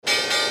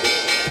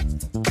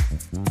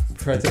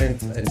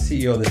President and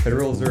CEO of the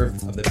Federal Reserve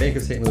of the Bank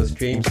of St. Louis,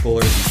 James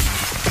Bullard.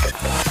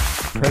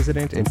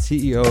 President and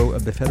CEO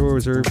of the Federal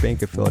Reserve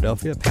Bank of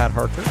Philadelphia, Pat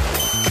Harker.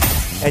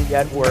 And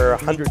yet we're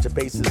hundreds of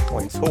basis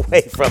points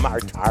away from our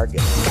target.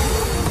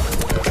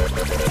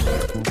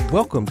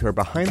 Welcome to our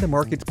Behind the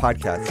Markets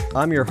podcast.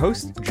 I'm your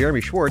host, Jeremy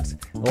Schwartz.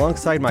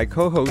 Alongside my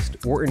co-host,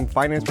 Wharton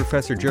Finance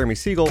Professor Jeremy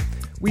Siegel,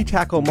 we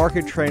tackle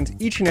market trends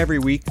each and every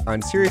week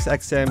on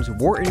SiriusXM's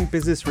Wharton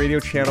Business Radio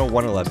Channel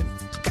 111.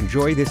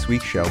 Enjoy this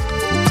week's show.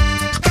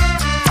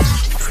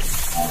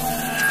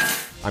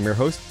 I'm your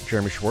host,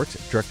 Jeremy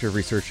Schwartz, Director of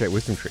Research at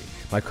WisdomTree.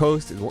 My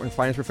co-host is Wharton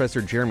Finance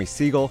Professor Jeremy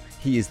Siegel.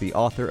 He is the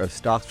author of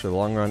Stocks for the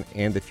Long Run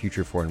and the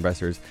Future for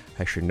Investors.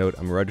 I should note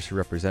I'm a registered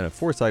representative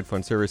for Side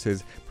Fund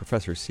Services.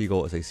 Professor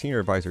Siegel is a senior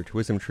advisor to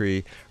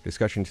WisdomTree. Our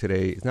discussion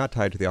today is not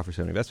tied to the offers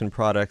of investment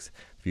products.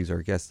 The views of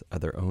our guests are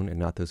their own and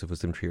not those of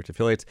WisdomTree or its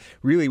affiliates.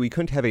 Really, we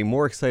couldn't have a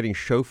more exciting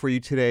show for you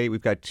today.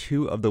 We've got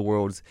two of the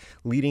world's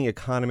leading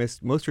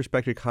economists, most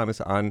respected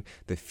economists on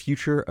the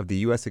future of the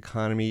U.S.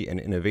 economy and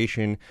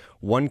innovation.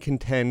 One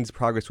contends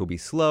progress will be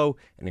slow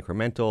and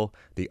incremental.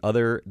 The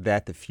other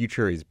that the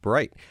future is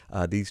bright.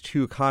 These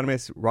two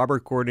economists,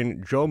 Robert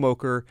Gordon, Joe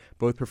Mocher,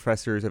 both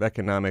professors of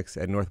economics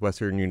at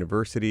Northwestern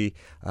University.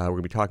 We're going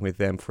to be talking with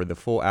them for the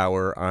full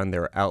hour on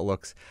their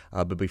outlooks.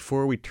 But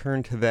before we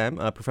turn to them,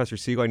 Professor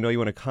Siegel, I know you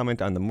want to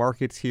comment on the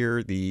markets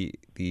here, the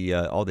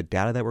all the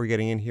data that we're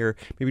getting in here.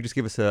 Maybe just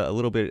give us a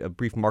little bit of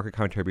brief market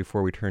commentary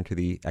before we turn to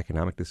the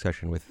economic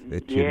discussion with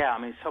the two. Yeah,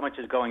 I mean, so much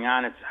is going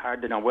on. It's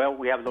hard to know. Well,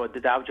 we have the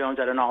Dow Jones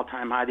at an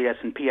all-time high, the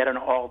S&P at an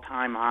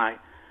all-time high.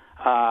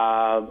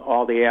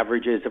 All the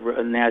averages of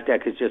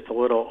NASDAQ is just a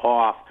little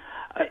off.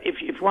 If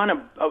you want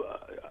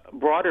a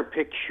broader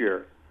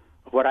picture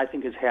of what I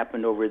think has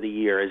happened over the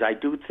years, I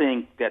do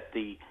think that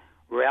the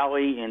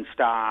rally in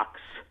stocks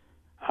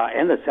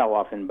and the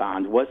sell-off in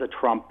bonds was a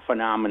Trump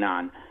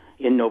phenomenon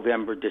in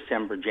November,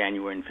 December,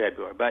 January, and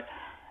February. But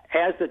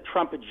as the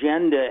Trump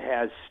agenda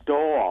has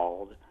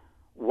stalled,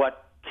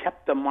 what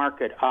kept the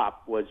market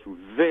up was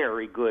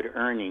very good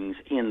earnings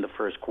in the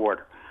first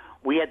quarter.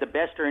 We had the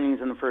best earnings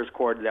in the first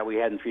quarter that we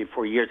had in 3 or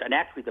 4 years, and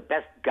actually the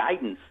best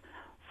guidance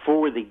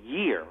for the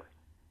year.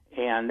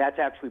 And that's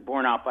actually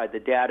borne out by the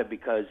data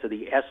because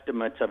the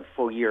estimates of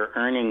full-year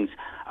earnings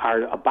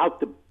are about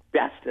the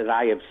best that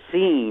I have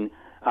seen.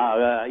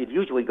 It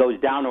usually goes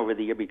down over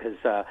the year because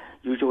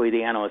usually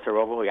the analysts are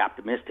overly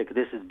optimistic.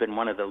 This has been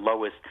one of the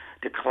lowest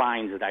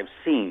declines that I've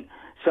seen.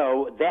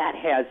 So that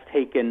has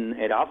taken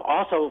it off.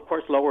 Also, of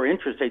course, lower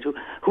interest rates.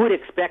 Who would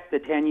expect the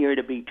 10-year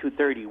to be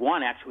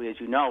 231? Actually, as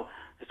you know,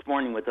 this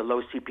morning with the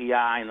low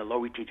CPI and the low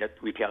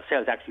retail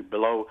sales, actually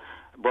broke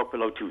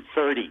below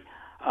 230.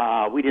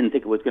 We didn't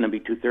think it was going to be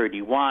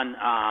 231.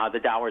 The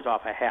Dow is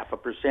off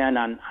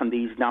 0.5% on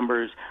these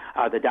numbers.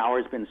 The Dow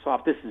has been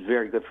soft. This is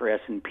very good for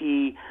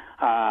S&P.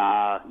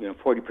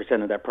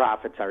 40% of their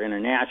profits are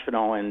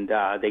international, and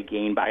they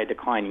gain by a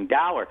declining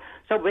dollar.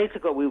 So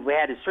basically, we've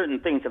had certain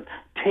things have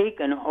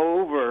taken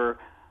over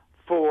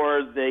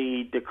for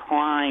the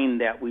decline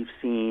that we've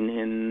seen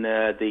in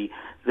the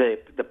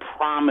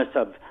promise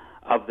of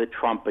the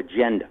Trump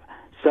agenda.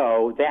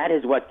 So that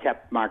is what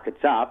kept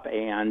markets up,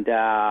 and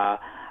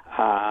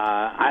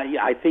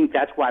I think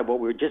that's why what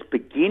we're just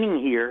beginning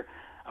here,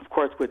 of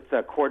course, with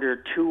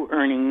quarter two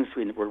earnings.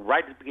 We're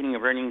right at the beginning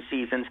of earnings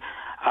seasons.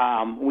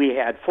 We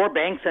had 4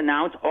 banks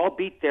announced, all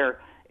beat their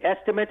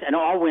estimates, and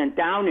all went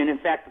down. And in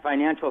fact, the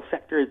financial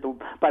sector is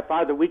by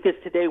far the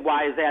weakest today.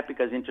 Why is that?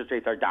 Because interest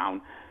rates are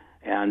down,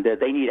 and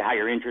they need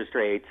higher interest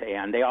rates.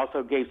 And they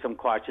also gave some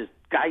cautious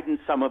guidance.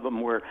 Some of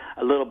them were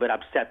a little bit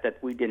upset that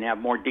we didn't have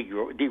more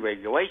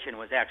deregulation. It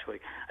was actually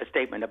a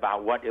statement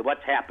about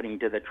what's happening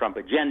to the Trump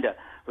agenda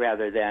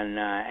rather than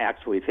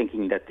actually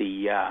thinking that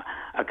the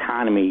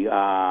economy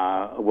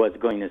was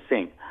going to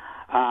sink.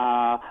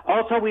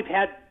 Also, we've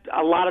had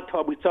a lot of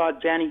talk. We saw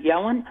Janet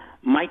Yellen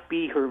might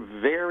be her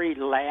very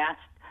last,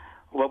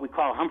 what we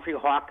call Humphrey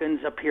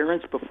Hawkins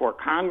appearance before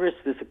Congress.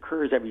 This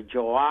occurs every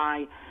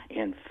July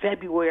and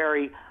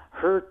February.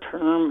 Her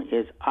term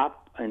is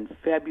up in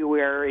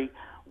February.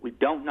 We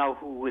don't know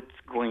who it's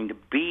going to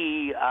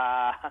be.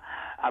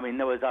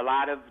 There was a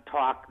lot of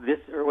talk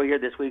earlier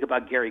this week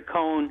about Gary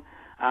Cohn,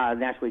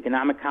 National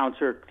Economic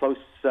Counselor, close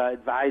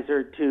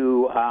advisor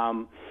to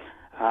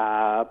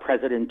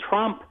President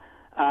Trump,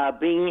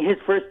 being his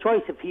first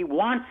choice if he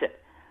wants it.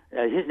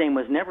 His name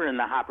was never in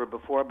the hopper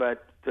before,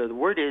 but the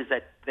word is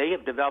that they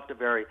have developed a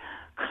very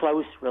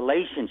close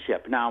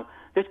relationship. Now,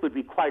 this would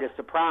be quite a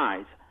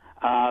surprise.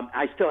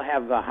 I still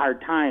have a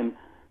hard time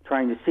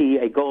trying to see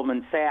a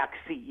Goldman Sachs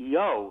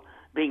CEO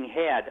being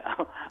head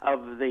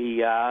of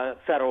the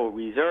Federal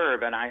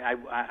Reserve, and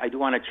I do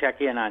want to check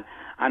in on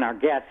our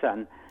guests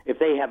on if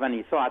they have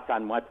any thoughts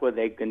on what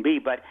they can be.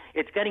 But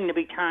it's getting to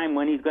be time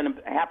when he's going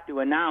to have to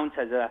announce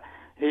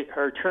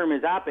her term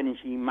is up, and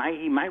he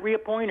might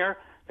reappoint her.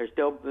 There's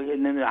still,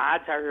 and the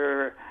odds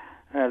are,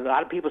 a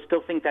lot of people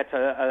still think that's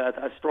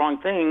a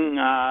strong thing,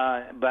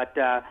 but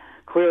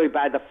clearly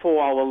by the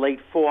late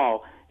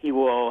fall, he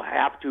will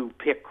have to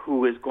pick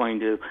who is going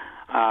to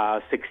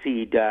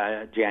succeed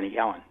Janet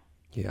Yellen.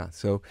 Yeah,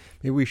 so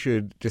maybe we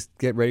should just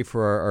get ready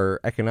for our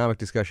economic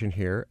discussion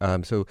here.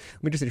 So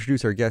let me just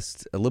introduce our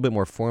guests a little bit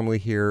more formally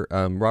here.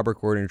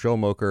 Robert Gordon and Joel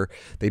Mokyr,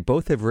 they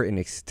both have written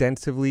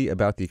extensively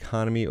about the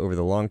economy over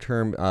the long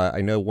term. I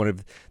know one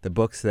of the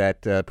books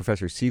that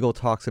Professor Siegel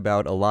talks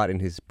about a lot in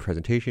his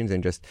presentations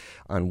and just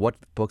on what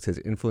books has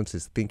influenced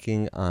his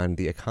thinking on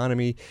the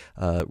economy.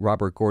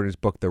 Robert Gordon's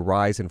book, The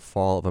Rise and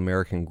Fall of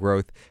American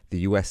Growth, the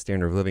U.S.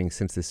 Standard of Living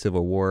Since the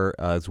Civil War,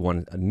 has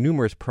won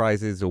numerous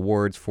prizes,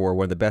 awards for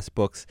one of the best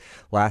books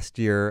last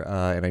year,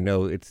 and I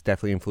know it's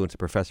definitely influenced a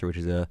professor, which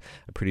is a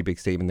pretty big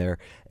statement there.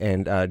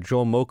 And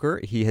Joel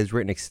Mokyr, he has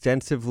written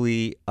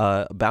extensively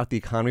about the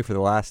economy for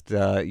the last,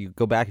 you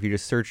go back, if you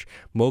just search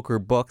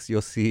Mokyr books,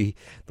 you'll see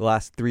the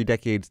last 3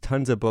 decades,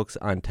 tons of books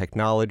on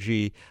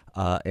technology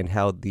and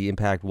how the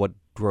impact, what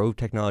drove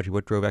technology,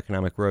 what drove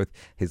economic growth.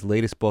 His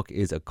latest book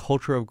is A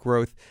Culture of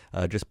Growth,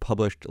 just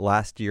published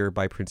last year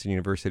by Princeton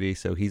University.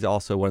 So he's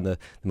also one of the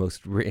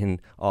most written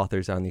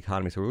authors on the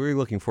economy. So we're really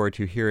looking forward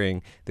to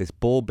hearing this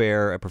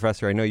bull-bear.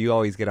 Professor, I know you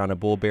always get on a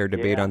bull-bear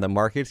debate on the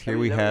markets. Here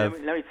let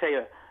me say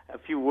a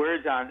few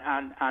words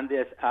on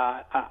this.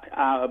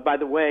 By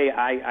the way,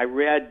 I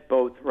read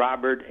both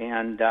Robert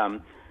and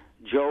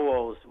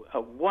Joel's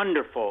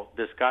wonderful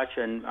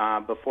discussion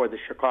before the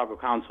Chicago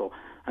Council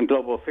on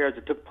Global Affairs.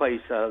 It took place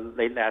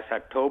late last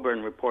October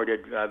and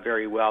reported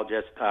very well.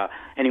 Just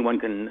anyone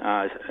can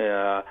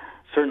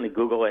certainly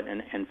Google it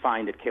and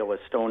find it. Kayla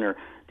Stoner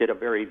did a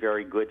very,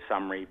 very good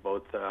summary,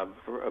 both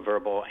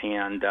verbal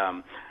and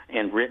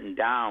written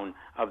down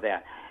of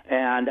that.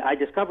 And I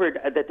discovered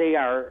that they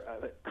are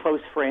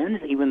close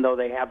friends, even though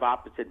they have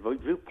opposite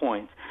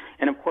viewpoints.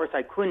 And of course,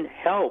 I couldn't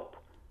help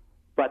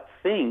but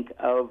think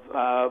of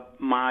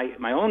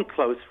my own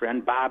close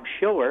friend, Bob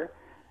Shiller,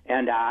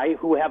 and I,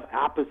 who have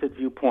opposite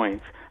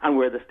viewpoints on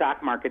where the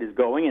stock market is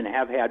going and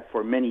have had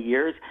for many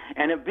years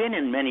and have been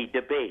in many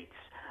debates.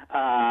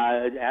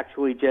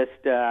 Actually,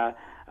 just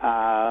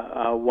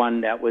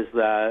one that was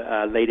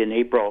late in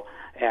April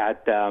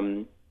at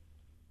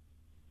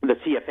the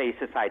CFA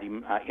Society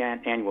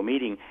annual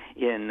meeting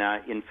in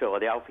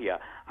Philadelphia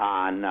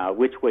on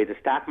which way the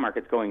stock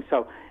market's going.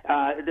 So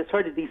the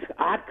sort of these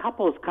odd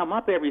couples come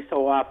up every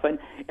so often,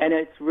 and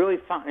it's really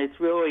fun. It's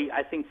really,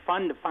 I think,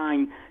 fun to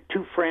find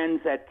two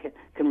friends that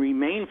can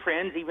remain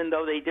friends even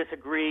though they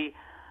disagree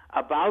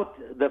about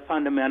the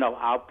fundamental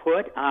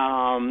output.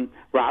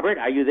 Robert,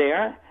 are you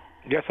there?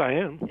 Yes, I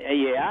am.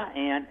 Yeah,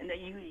 and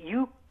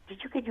you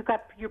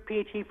got your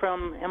PhD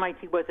from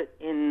MIT? Was it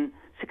in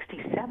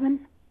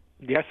 '67?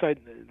 Yes,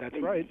 that's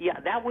right. Yeah,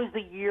 that was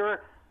the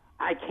year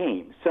I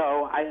came.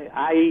 So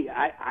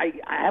I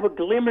have a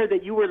glimmer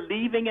that you were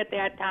leaving at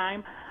that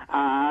time,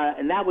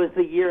 and that was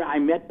the year I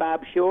met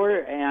Bob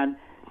Shiller. And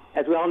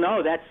as we all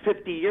know, that's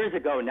 50 years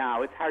ago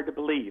now. It's hard to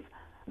believe.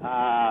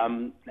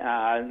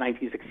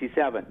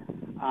 1967.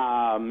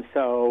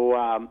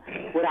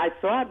 What I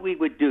thought we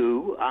would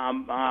do,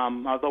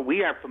 although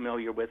we are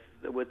familiar with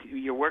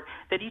your work,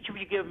 that each of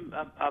you give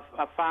a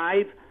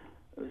 5-6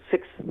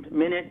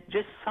 minute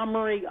just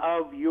summary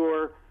of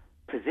your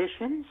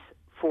positions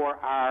for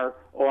our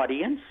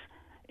audience,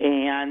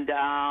 and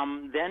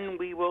then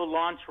we will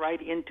launch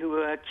right into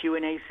a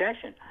Q&A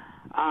session.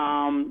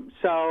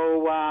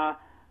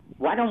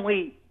 Why don't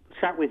we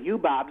start with you,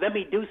 Bob? Let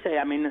me say,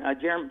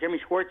 Jeremy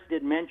Schwartz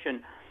did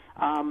mention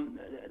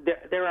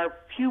there are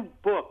few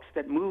books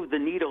that move the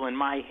needle in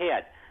my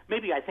head.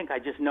 Maybe I think I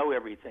just know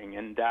everything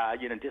and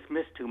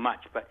dismiss too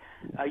much. But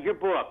your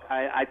book,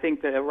 I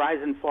think the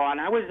Rise and Fall,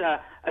 and I was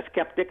a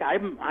skeptic.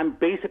 I'm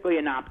basically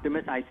an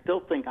optimist. I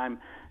still think I'm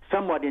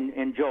somewhat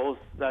in Joel's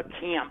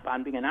camp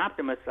on being an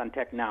optimist on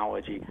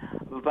technology.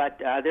 But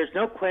there's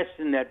no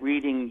question that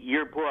reading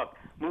your book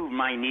moved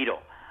my needle.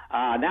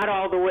 Not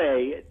all the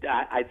way,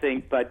 I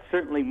think, but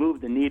certainly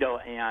moved the needle,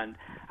 and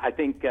I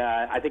think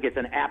it's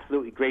an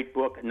absolutely great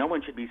book. No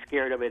one should be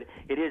scared of it.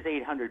 It is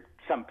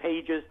 800-some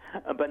pages,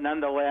 but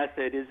nonetheless,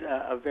 it is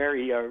a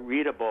very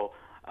readable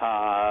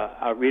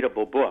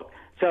book.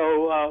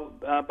 So,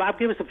 Bob,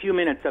 give us a few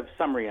minutes of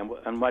summary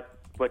on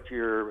what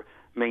your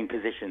main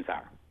positions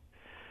are.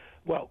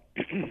 Well,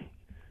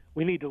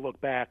 we need to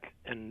look back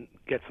and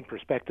get some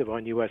perspective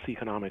on U.S.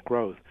 economic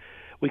growth.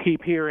 We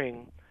keep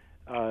hearing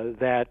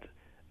that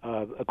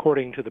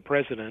according to the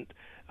president,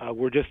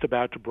 we're just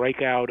about to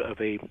break out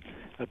of a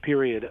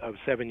period of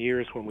 7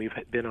 years when we've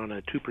been on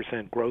a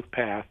 2% growth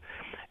path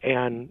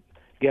and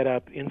get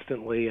up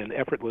instantly and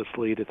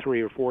effortlessly to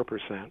 3 or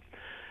 4%.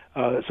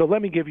 So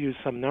let me give you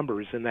some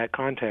numbers in that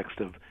context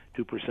of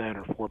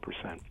 2% or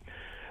 4%.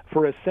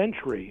 For a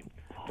century,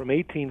 from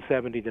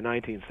 1870 to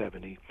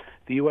 1970,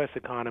 the U.S.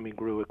 economy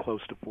grew at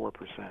close to 4%.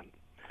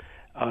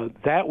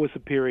 That was a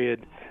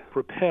period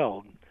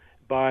propelled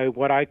by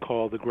what I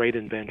call the great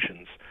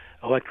inventions.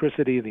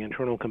 Electricity, the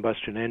internal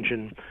combustion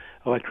engine,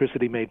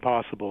 electricity made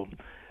possible,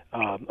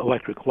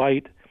 electric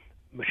light,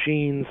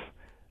 machines,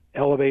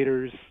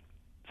 elevators,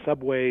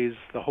 subways,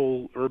 the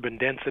whole urban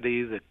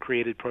density that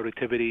created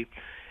productivity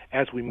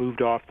as we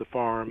moved off the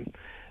farm,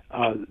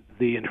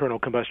 The internal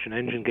combustion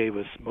engine gave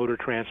us motor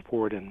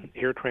transport and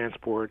air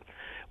transport.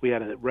 We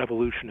had a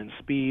revolution in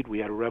speed. We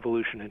had a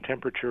revolution in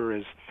temperature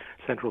as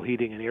central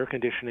heating and air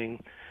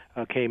conditioning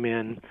came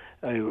in,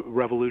 a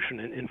revolution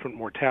in infant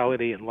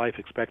mortality and life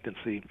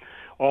expectancy.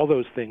 All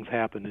those things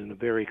happened in a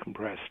very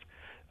compressed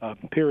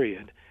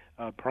period,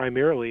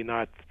 primarily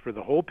not for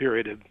the whole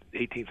period of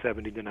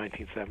 1870 to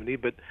 1970,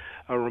 but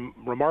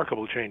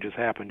remarkable changes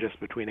happened just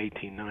between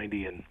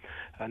 1890 and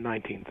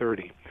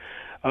 1930.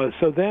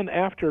 So then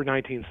after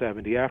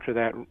 1970, after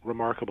that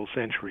remarkable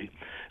century,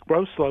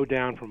 growth slowed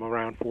down from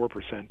around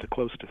 4% to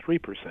close to 3%.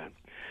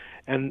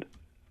 And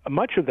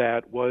much of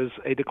that was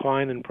a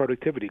decline in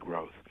productivity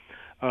growth.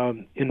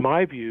 In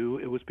my view,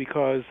 it was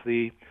because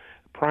the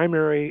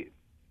primary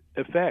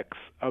effects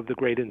of the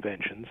great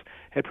inventions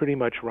had pretty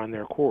much run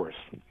their course.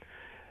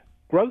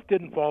 Growth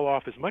didn't fall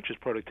off as much as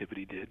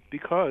productivity did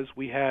because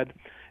we had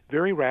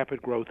very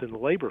rapid growth in the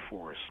labor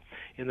force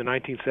in the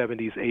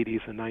 1970s,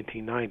 80s, and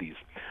 1990s,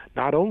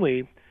 not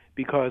only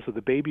because of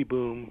the baby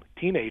boom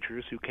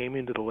teenagers who came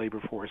into the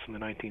labor force in the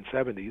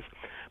 1970s,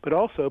 but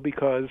also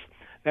because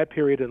that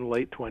period in the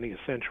late 20th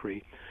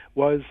century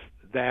was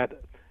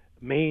that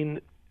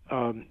main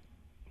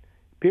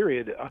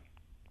period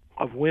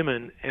of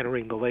women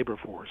entering the labor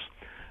force,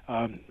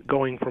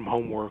 going from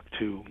homework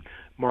to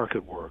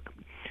market work.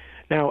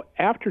 Now,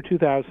 after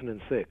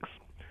 2006,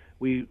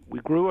 we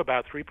grew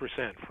about 3%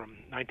 from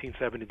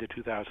 1970 to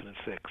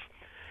 2006.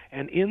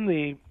 And in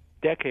the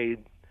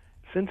decade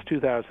since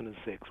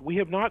 2006, we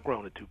have not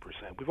grown at 2%.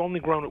 We've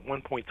only grown at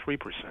 1.3%.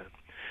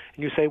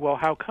 And you say, well,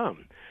 how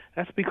come?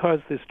 That's because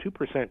this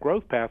 2%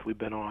 growth path we've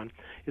been on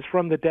is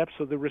from the depths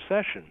of the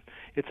recession.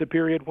 It's a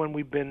period when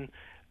we've been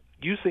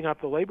using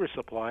up the labor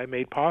supply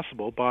made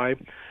possible by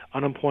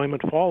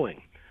unemployment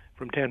falling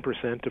from 10%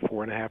 to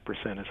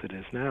 4.5% as it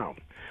is now.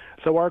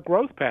 So our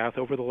growth path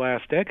over the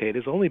last decade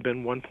has only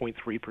been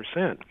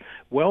 1.3%,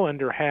 well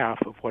under half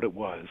of what it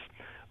was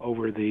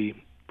over the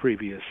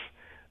previous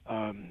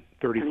 35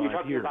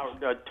 years. You're talking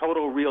about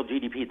total real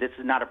GDP. This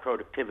is not a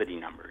productivity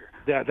number.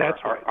 That's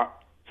right.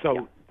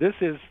 So this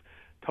is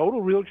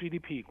total real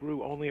GDP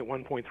grew only at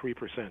 1.3%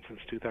 since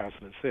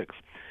 2006.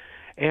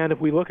 And if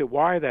we look at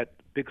why that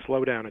big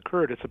slowdown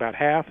occurred, it's about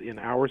half in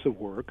hours of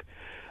work.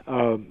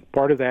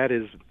 Part of that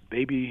is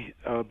baby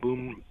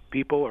boom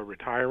people are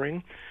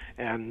retiring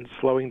and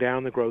slowing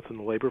down the growth in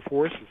the labor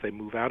force as they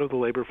move out of the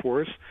labor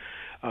force.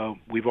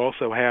 We've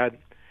also had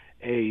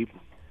a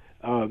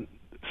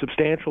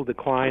substantial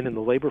decline in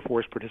the labor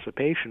force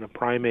participation of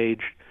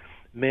prime-age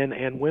men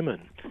and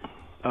women.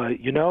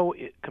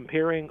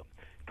 Comparing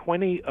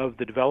 20 of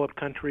the developed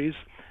countries,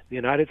 the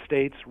United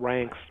States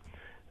ranks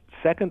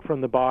second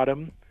from the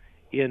bottom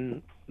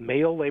in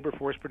male labor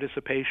force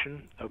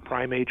participation of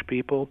prime-age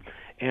people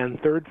and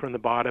third from the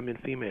bottom in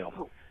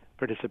female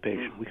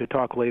participation. We could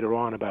talk later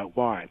on about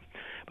why.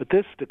 But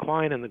this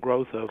decline in the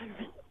growth of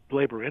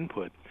labor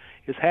input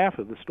is half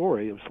of the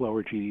story of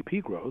slower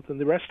GDP growth, and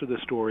the rest of the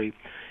story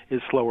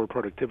is slower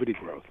productivity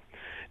growth.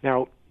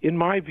 Now, in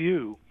my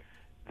view,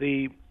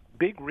 the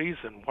big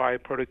reason why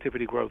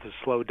productivity growth has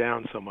slowed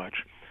down so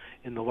much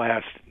in the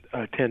last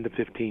 10 to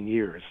 15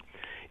 years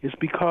is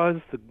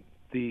because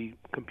the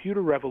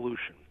computer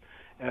revolution,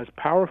 as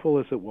powerful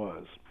as it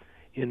was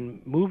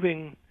in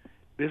moving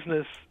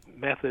business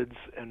methods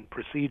and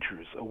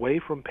procedures away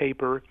from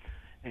paper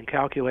and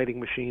calculating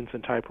machines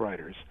and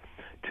typewriters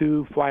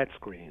to flat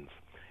screens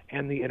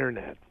and the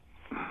internet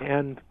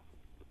and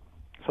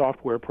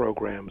software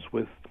programs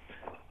with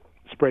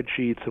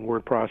spreadsheets and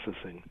word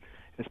processing,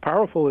 as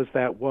powerful as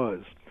that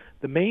was,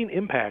 the main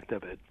impact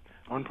of it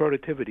on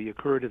productivity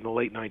occurred in the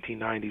late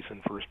 1990s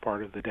and first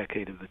part of the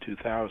decade of the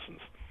 2000s.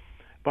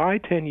 By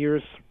 10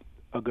 years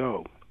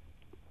ago,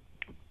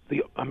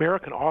 the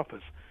American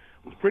office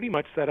was pretty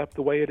much set up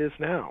the way it is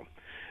now,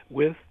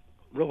 with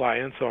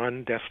reliance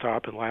on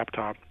desktop and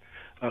laptop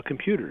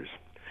computers.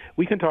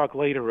 We can talk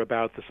later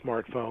about the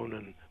smartphone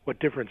and what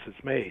difference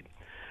it's made.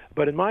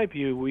 But in my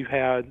view, we've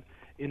had,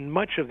 in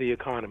much of the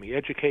economy,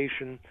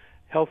 education,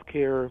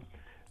 healthcare,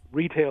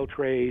 retail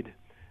trade,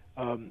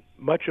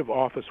 much of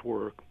office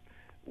work,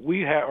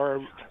 we are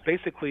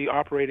basically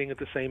operating at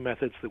the same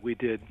methods that we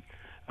did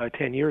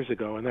 10 years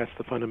ago, and that's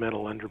the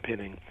fundamental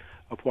underpinning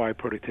of why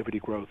productivity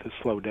growth has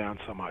slowed down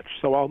so much.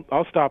 So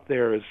I'll stop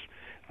there as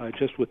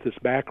just with this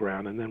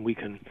background, and then we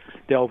can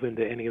delve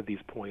into any of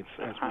these points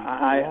as we go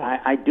along.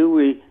 I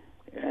do,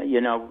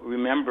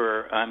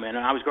 remember, I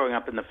was growing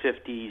up in the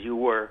 50s, you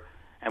were,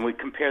 and we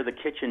compare the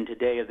kitchen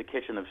today of the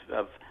kitchen of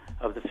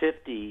the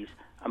 50s.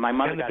 My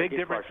mother got a dishwasher. And the big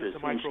difference is the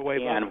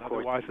microwave,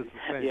 otherwise it's the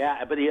same.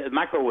 Yeah, but the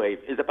microwave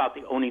is about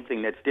the only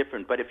thing that's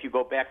different. But if you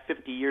go back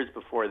 50 years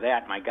before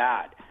that, my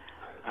God,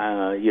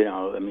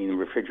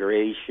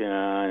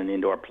 refrigeration,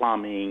 indoor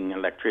plumbing,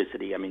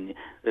 electricity,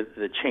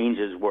 the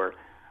changes were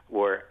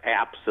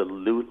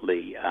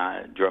absolutely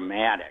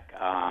dramatic.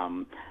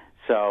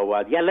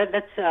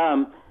 Let's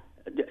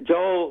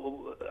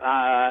Joel,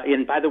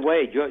 and by the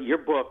way, your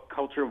book,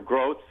 Culture of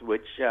Growth,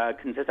 which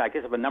consists, I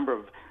guess, of a number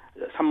of,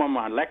 some of them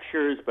are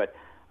lectures, but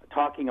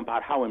talking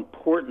about how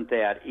important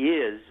that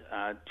is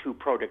to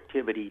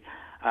productivity.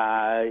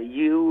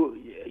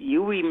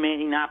 You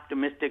remain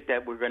optimistic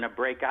that we're going to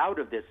break out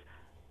of this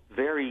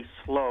very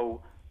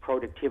slow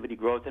productivity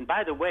growth. And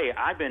by the way,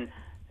 I've been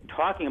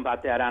talking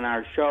about that on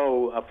our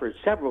show for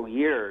several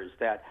years,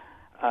 that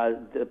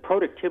the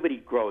productivity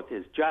growth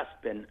has just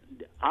been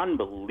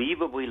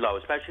unbelievably low,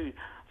 especially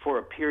for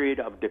a period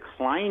of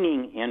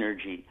declining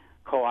energy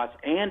costs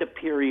and a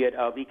period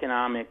of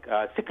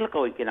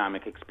cyclical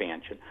economic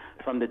expansion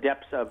from the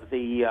depths of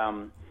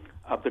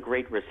the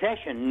Great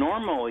Recession.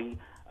 Normally,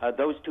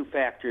 those two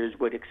factors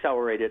would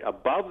accelerate it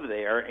above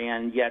there,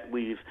 and yet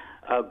we've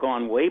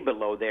gone way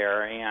below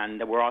there,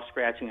 and we're all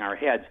scratching our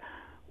heads.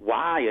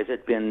 Why has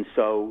it been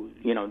so,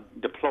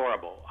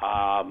 deplorable?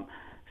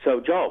 So,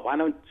 Joe, why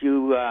don't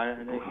you,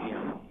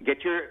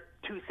 get your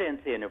 2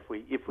 cents in, if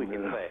we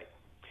can say.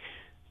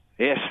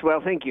 Yes,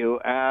 well, thank you.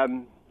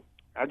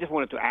 I just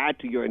wanted to add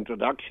to your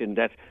introduction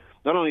that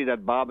not only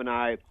that Bob and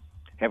I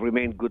have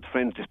remained good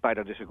friends despite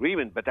our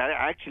disagreement, but I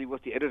actually was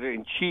the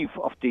editor-in-chief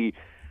of the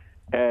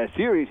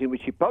series in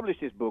which he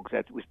published his books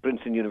with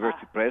Princeton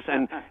University Press.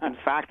 And in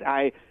fact,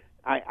 I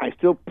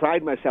still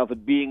pride myself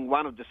at being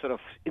one of the sort of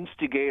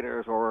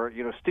instigators or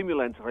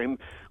stimulants for him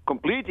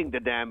completing the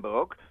damn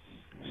book.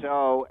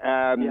 So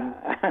I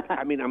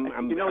mean,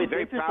 I'm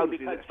very proud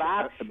because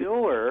Bob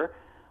Shiller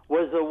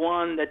was the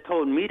one that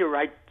told me to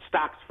write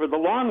Stocks for the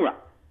Long Run.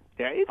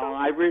 There you go.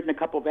 I've written a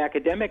couple of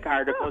academic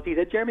articles. He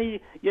said,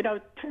 Jeremy,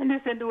 turn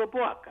this into a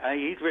book.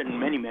 He's written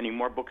many, many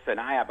more books than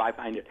I have. I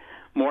find it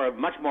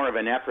much more of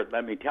an effort,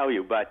 let me tell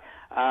you. But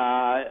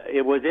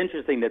it was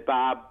interesting that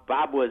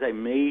Bob was a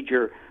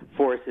major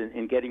force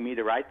in getting me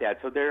to write that.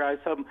 So there are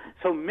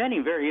so many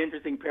very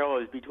interesting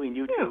parallels between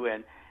you two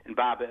and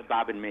Bob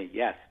and me.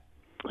 Yes.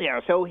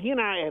 Yeah. So he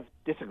and I have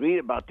disagreed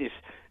about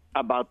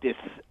this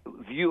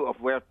view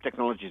of where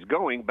technology is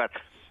going, but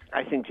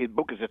I think his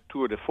book is a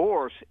tour de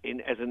force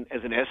as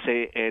an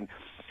essay in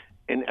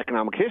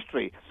economic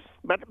history.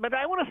 But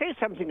I want to say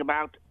something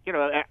about,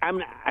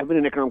 I've been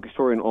an economic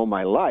historian all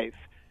my life,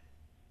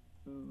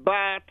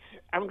 but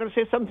I'm going to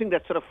say something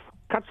that sort of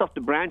cuts off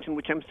the branch in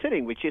which I'm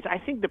sitting, which is I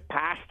think the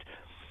past,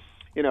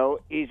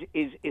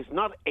 is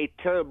not a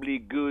terribly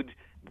good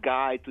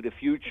guide to the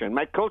future. And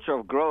my culture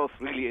of growth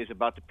really is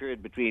about the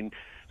period between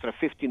sort of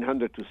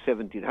 1500 to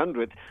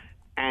 1700,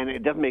 and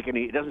it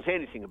doesn't say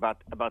anything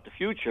about the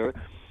future.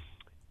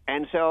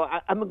 And so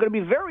I'm going to be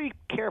very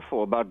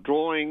careful about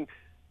drawing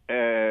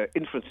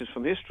inferences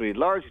from history,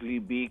 largely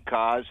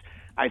because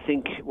I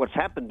think what's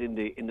happened in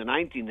the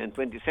 19th and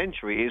 20th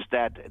century is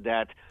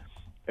that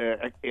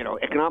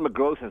economic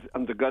growth has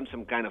undergone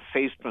some kind of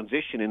phase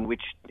transition in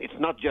which it's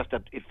not just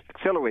that it's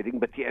accelerating,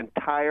 but the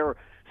entire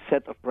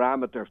set of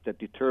parameters that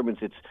determines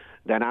its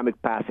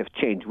dynamic path have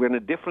changed. We're in a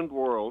different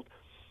world,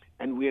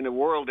 and we're in a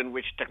world in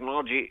which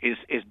technology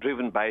is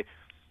driven by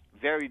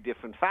very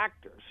different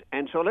factors.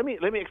 And so let me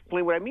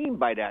explain what I mean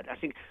by that. I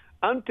think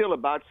until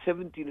about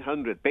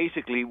 1700,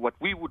 basically what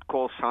we would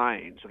call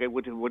science,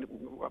 what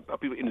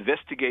people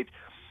investigate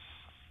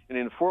in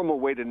an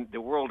informal way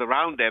the world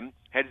around them,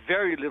 had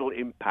very little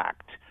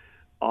impact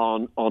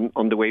on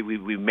the way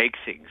we make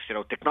things.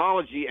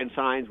 Technology and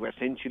science were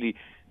essentially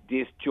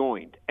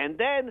disjoint. And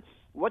then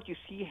what you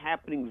see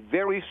happening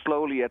very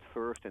slowly at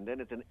first, and then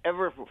at an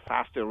ever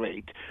faster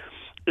rate,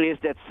 is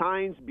that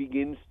science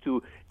begins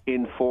to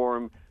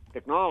inform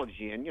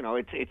technology. And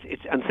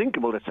it's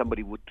unthinkable that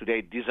somebody would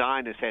today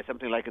design and say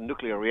something like a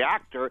nuclear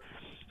reactor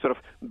sort of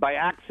by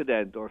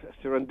accident or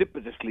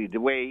serendipitously, the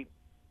way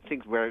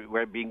things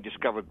were being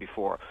discovered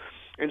before.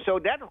 And so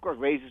that, of course,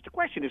 raises the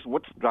question is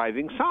what's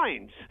driving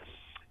science?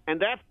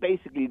 And that's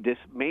basically this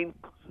main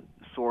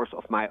source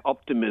of my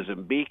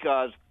optimism,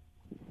 because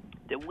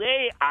the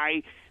way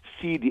I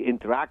see the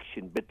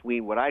interaction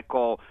between what I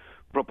call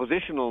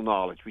propositional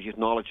knowledge, which is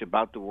knowledge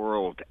about the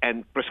world,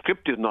 and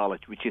prescriptive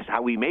knowledge, which is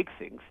how we make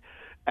things,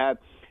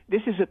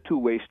 this is a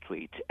two-way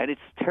street. And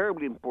it's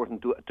terribly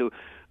important to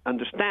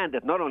understand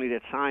that not only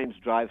that science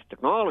drives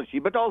technology,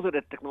 but also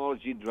that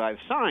technology drives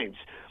science.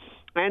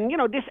 And,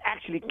 this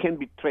actually can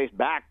be traced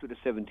back to the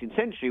 17th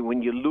century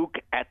when you look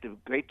at the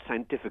great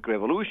scientific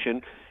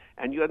revolution,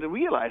 and you have to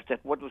realize that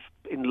what was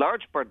in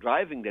large part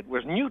driving that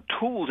was new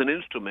tools and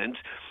instruments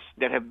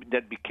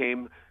that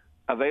became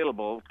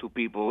available to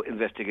people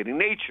investigating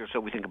nature. So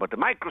we think about the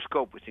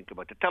microscope, we think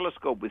about the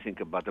telescope, we think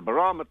about the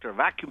barometer,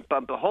 vacuum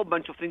pump, a whole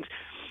bunch of things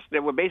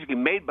that were basically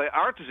made by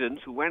artisans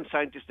who weren't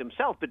scientists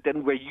themselves, but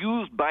then were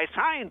used by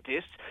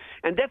scientists.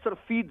 And that sort of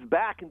feeds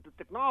back into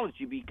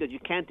technology, because you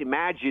can't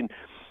imagine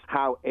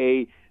how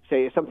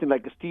something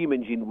like a steam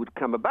engine would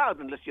come about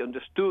unless you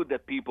understood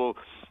that people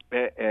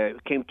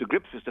came to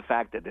grips with the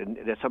fact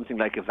that something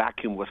like a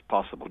vacuum was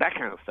possible, that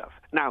kind of stuff.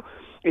 Now,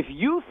 if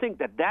you think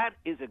that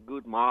is a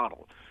good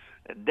model,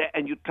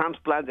 and you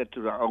transplant that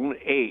to our own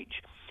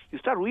age, you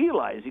start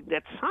realizing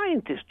that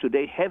scientists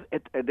today have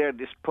at their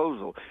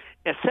disposal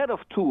a set of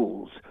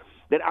tools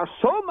that are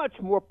so much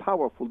more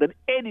powerful than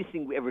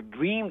anything we ever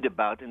dreamed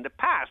about in the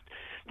past,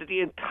 that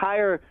the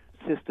entire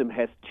system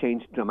has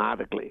changed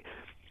dramatically.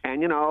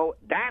 And,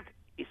 that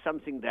is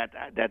something that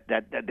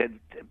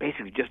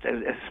basically just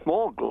a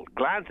small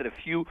glance at a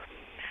few,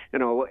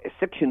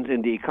 sections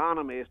in The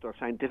Economist or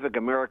Scientific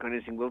American or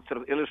anything will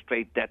sort of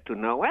illustrate that to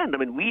no end. I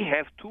mean, we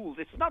have tools.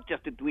 It's not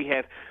just that we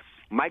have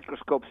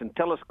microscopes and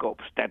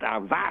telescopes that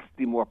are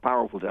vastly more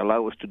powerful that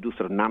allow us to do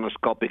sort of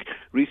nanoscopic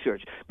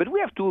research. But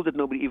we have tools that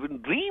nobody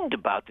even dreamed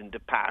about in the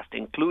past,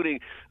 including,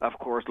 of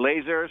course,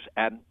 lasers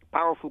and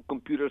powerful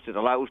computers that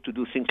allow us to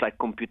do things like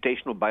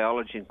computational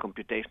biology and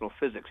computational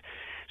physics.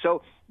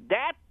 So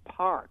that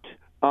part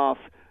of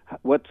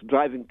what's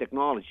driving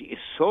technology is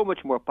so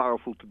much more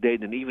powerful today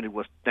than it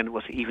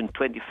was even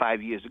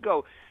 25 years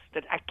ago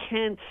that I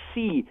can't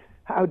see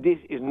how this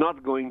is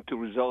not going to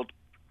result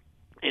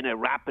in a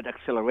rapid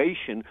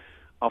acceleration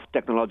of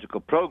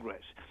technological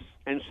progress.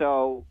 And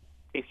so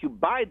if you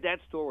buy that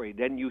story,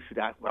 then you should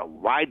ask, well,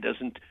 why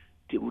don't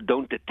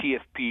the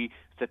TFP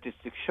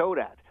statistics show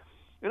that?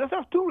 And there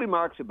are two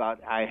remarks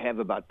I have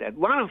about that.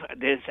 One of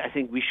this, I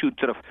think we should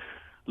sort of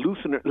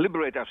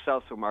liberate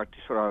ourselves from our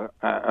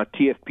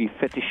TFP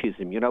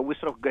fetishism. We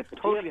sort of get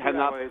totally hung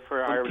up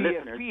for our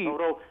listeners.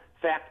 Total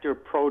factor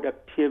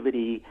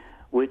productivity,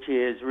 which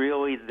is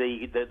really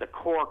the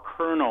core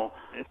kernel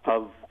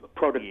of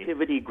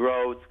productivity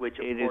growth, which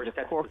of course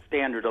sets the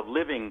standard of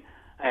living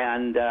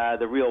and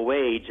the real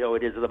wage. So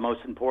it is the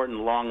most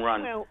important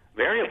long-run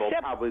variable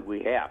probably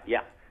we have.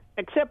 Yeah.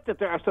 Except that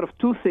there are sort of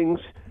two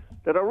things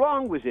that are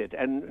wrong with it,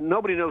 and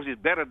nobody knows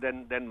it better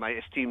than my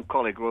esteemed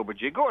colleague Robert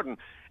J. Gordon,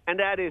 and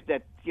that is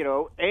that,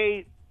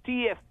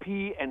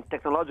 TFP and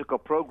technological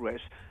progress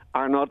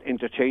are not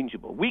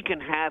interchangeable. We can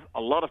have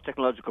a lot of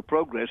technological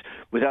progress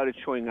without it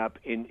showing up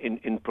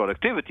in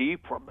productivity,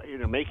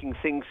 making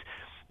things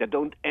that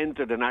don't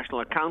enter the national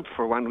account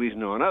for one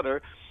reason or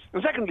another.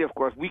 And secondly, of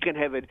course, we can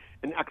have an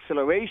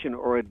acceleration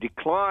or a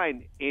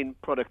decline in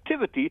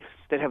productivity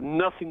that have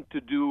nothing to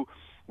do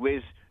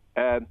with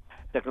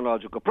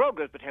technological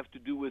progress, but have to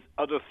do with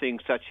other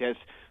things such as,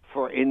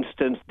 for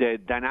instance, the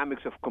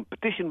dynamics of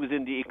competition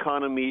within the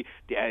economy,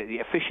 the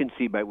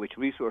efficiency by which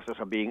resources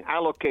are being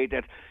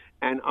allocated,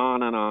 and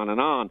on and on and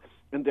on.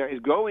 And there is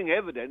growing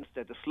evidence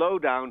that the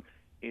slowdown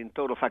in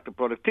total factor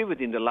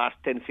productivity in the last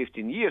 10,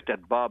 15 years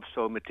that Bob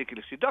so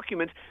meticulously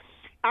documents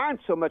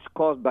aren't so much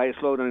caused by a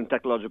slowdown in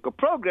technological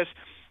progress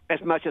as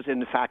much as in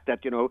the fact that,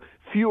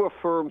 fewer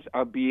firms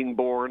are being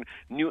born,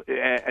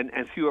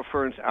 and fewer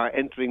firms are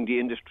entering the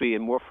industry,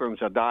 and more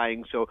firms are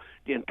dying. So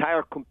the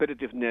entire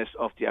competitiveness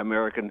of the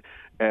American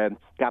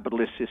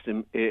capitalist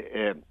system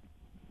is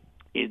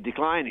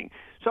declining.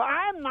 So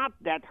I'm not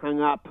that hung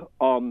up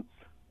on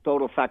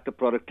total factor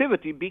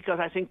productivity because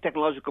I think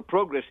technological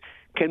progress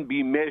can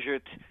be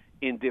measured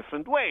in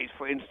different ways.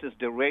 For instance,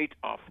 the rate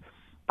of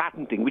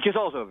patenting, which is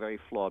also a very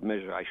flawed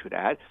measure, I should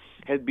add,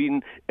 has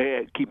been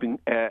keeping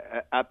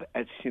up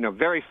at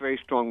very, very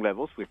strong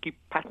levels. We keep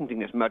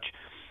patenting as much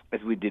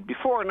as we did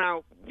before.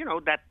 Now,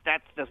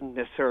 that doesn't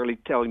necessarily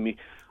tell me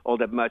all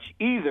that much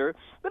either,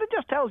 but it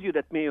just tells you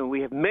that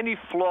we have many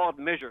flawed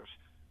measures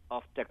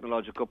of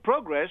technological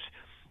progress,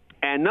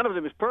 and none of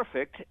them is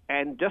perfect.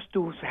 And just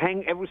to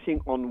hang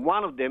everything on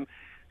one of them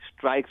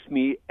strikes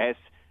me as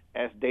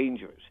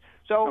dangerous.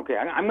 So okay,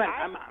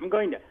 I'm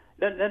going to.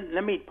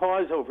 Let me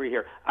pause over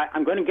here.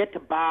 I'm going to get to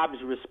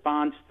Bob's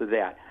response to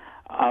that.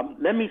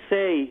 Let me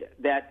say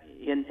that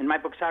in my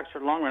book, Stocks for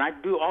the Long Run, I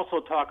do also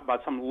talk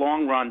about some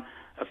long-run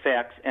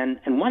effects. And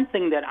one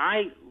thing that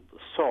I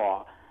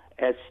saw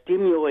as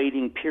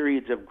stimulating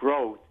periods of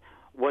growth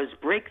was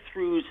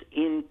breakthroughs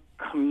in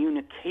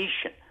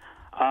communication.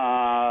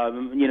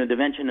 The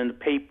invention in the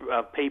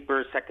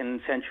paper,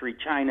 second century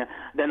China.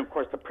 Then, of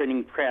course, the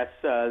printing press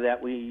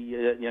that we,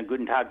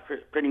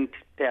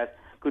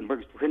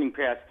 Gutenberg's printing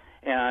press.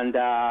 And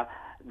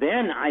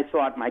then I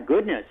thought, my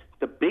goodness,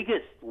 the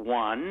biggest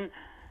one,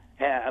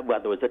 there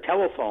was a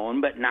telephone,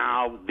 but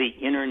now the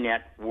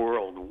Internet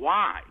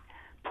worldwide.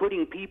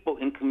 Putting people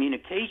in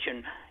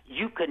communication,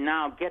 you can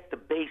now get the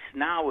base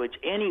knowledge.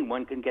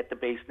 Anyone can get the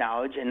base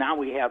knowledge, and now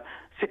we have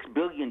 6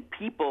 billion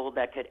people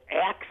that could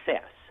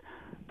access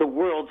the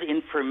world's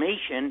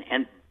information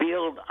and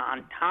build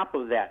on top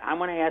of that. I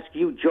want to ask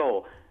you,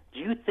 Joel, do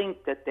you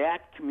think that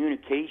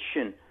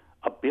communication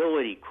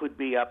ability could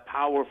be a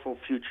powerful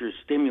future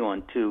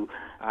stimulant to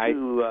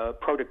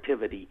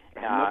productivity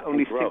not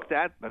only think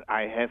that, but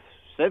I have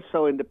said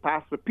so in the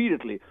past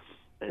repeatedly.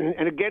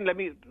 And again, let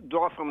me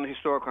draw from a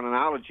historical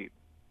analogy.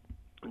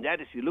 And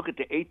that is, you look at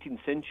the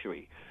 18th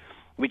century,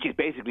 which is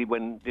basically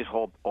when this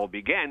all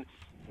began.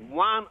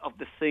 One of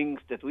the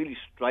things that really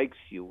strikes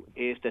you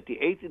is that the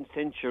 18th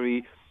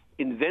century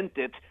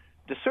invented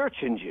the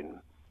search engine.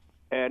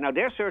 Now,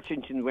 their search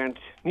engine weren't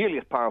nearly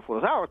as powerful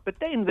as ours, but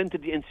they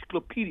invented the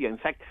encyclopedia. In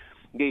fact,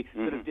 the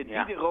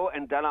Diderot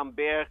and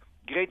D'Alembert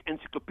great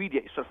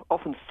encyclopedia is sort of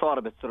often thought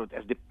of it sort of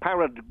as the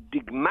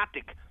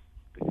paradigmatic,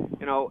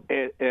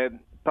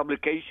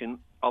 publication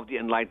of the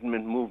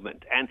Enlightenment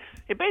movement. And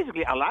it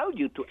basically allowed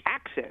you to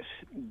access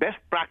best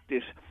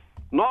practice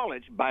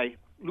knowledge by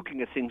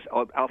looking at things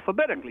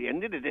alphabetically.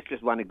 And this is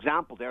just one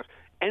example. There's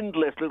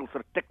endless little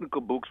sort of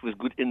technical books with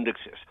good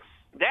indexes.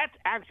 That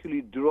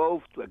actually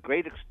drove to a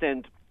great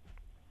extent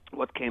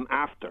what came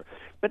after.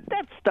 But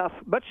that stuff,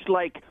 much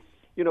like,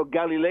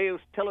 Galileo's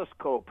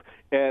telescope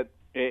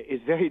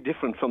is very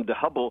different from the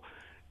Hubble.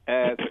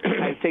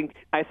 I think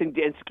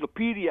the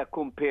encyclopedia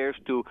compares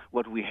to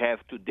what we have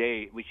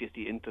today, which is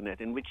the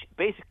internet, in which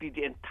basically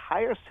the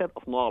entire set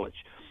of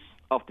knowledge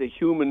of the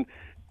human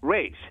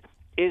race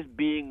is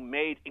being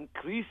made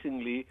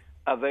increasingly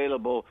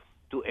available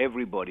to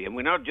everybody. And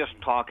we're not just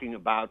talking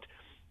about,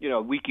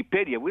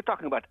 Wikipedia. We're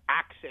talking about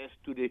access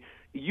to the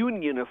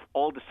union of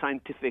all the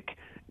scientific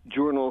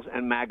journals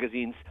and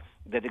magazines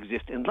that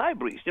exist in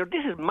libraries.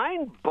 This is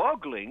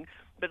mind-boggling,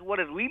 but what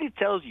it really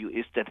tells you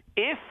is that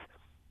if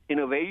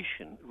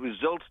innovation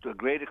results to a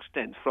great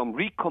extent from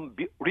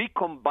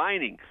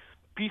recombining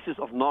pieces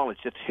of knowledge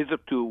that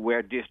hitherto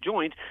were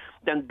disjoint,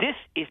 then this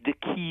is the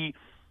key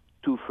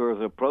to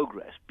further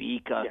progress.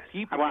 Because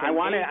people I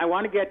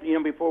want to get,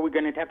 before we're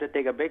going to have to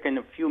take a break in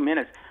a few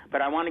minutes,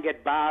 but I want to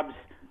get Bob's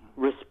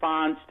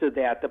response to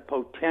that, the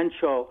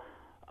potential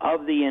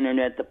of the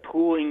internet, the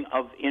pooling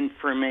of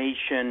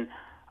information,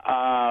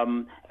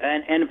 and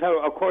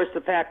of course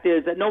the fact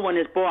is that no one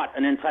has bought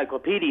an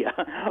encyclopedia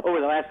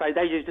over the last 5 days.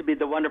 That used to be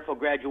the wonderful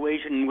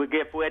graduation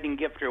wedding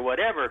gift or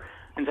whatever,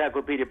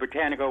 Encyclopedia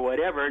Britannica or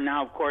whatever.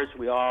 Now, of course,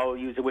 we all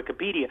use a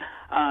Wikipedia.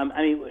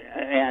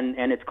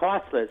 And it's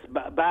costless.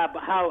 Bob,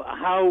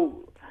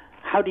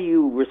 how do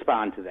you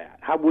respond to that?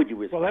 How would you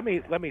respond?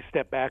 Well, let me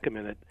step back a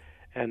minute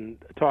and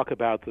talk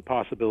about the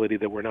possibility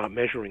that we're not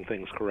measuring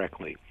things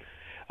correctly.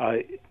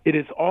 It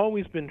has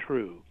always been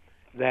true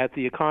that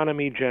the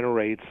economy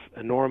generates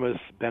enormous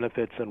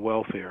benefits and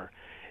welfare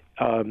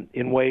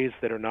in ways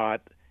that are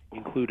not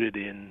included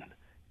in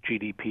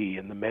GDP,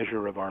 in the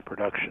measure of our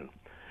production.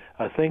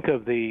 Think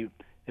of the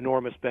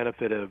enormous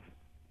benefit of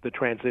the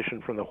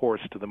transition from the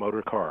horse to the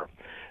motor car,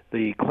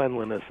 the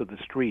cleanliness of the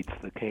streets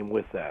that came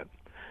with that.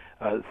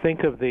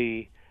 Think of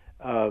the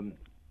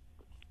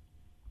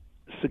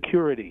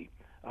security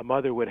a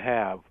mother would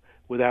have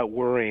without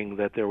worrying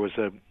that there was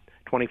a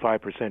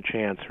 25%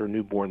 chance her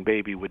newborn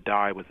baby would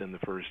die within the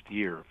first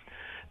year.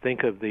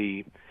 Think of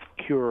the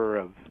cure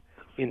of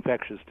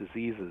infectious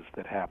diseases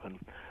that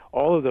happen.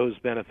 All of those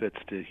benefits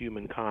to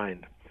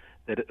humankind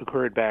that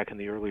occurred back in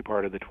the early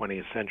part of the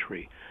 20th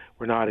century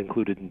were not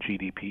included in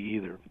GDP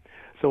either.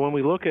 So when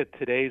we look at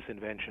today's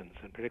inventions,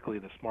 and particularly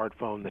the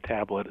smartphone, the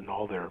tablet, and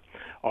all their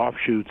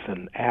offshoots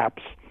and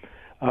apps,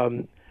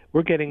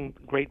 we're getting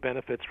great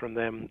benefits from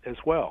them as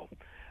well.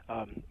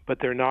 But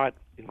they're not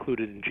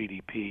included in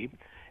GDP.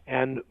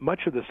 And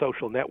much of the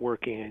social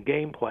networking and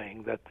game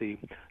playing that the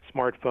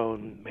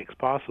smartphone makes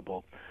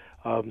possible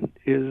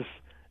is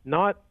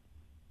not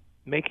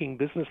making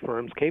business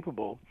firms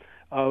capable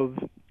of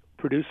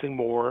producing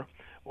more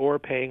or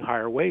paying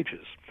higher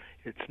wages.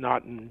 It's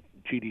not in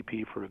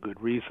GDP for a good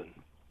reason.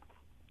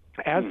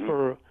 As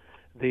for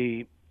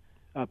the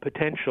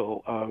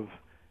potential of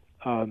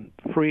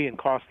free and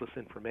costless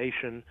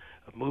information,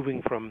 of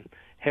moving from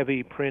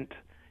heavy print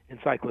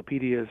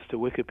encyclopedias to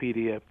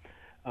Wikipedia,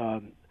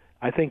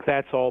 I think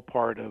that's all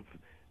part of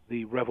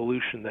the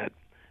revolution that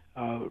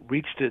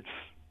reached its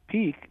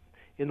peak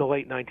in the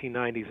late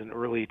 1990s and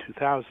early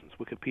 2000s.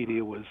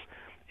 Wikipedia was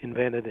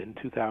invented in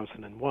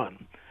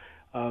 2001.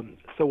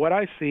 So what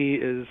I see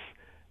is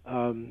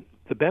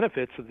the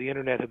benefits of the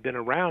Internet have been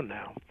around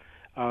now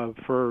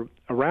for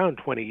around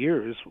 20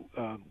 years.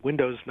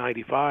 Windows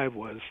 95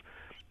 was,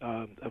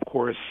 of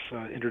course,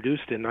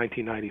 introduced in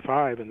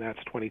 1995, and that's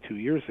 22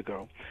 years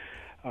ago.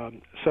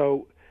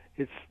 So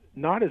it's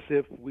not as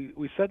if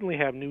we suddenly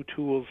have new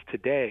tools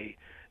today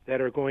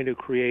that are going to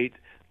create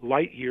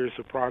light years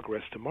of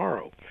progress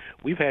tomorrow.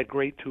 We've had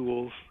great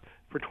tools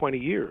for 20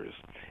 years,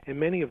 and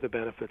many of the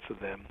benefits of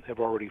them have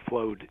already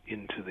flowed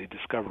into the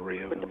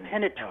discovery of But the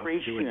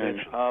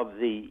penetration of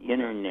the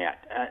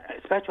Internet,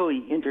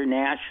 especially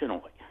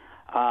internationally,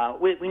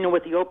 we know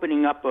with the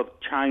opening up of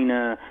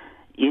China,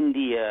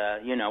 India,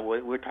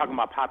 we're talking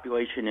about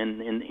population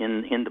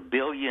in the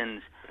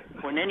billions.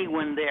 When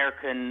anyone there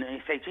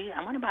can say, gee,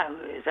 I wonder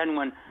has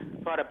anyone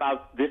thought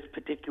about this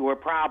particular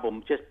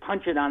problem? Just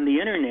punch it on the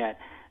Internet,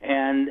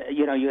 and,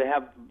 you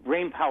have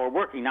brain power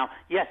working. Now,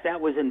 yes, that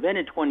was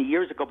invented 20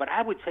 years ago, but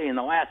I would say in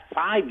the last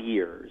 5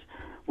 years,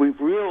 we've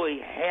really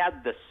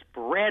had the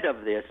spread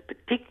of this,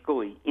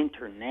 particularly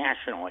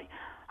internationally,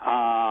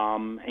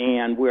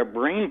 and where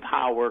brain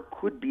power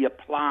could be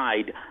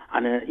applied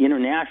on an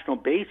international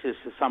basis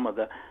to some of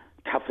the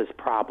toughest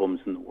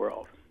problems in the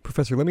world.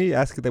 Professor, let me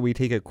ask that we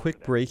take a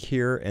quick break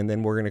here, and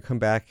then we're going to come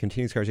back,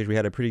 continue this conversation. We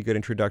had a pretty good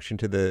introduction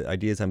to the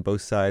ideas on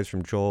both sides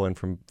from Joel and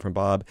from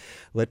Bob.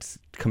 Let's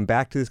come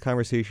back to this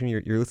conversation.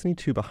 You're listening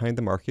to Behind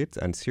the Markets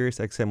on Sirius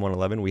XM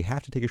 111. We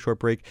have to take a short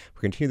break.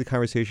 We'll continue the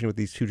conversation with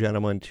these two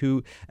gentlemen,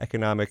 two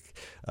economic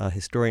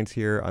historians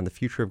here on the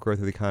future of growth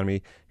of the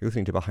economy. You're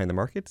listening to Behind the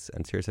Markets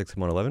on Sirius XM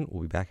 111.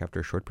 We'll be back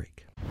after a short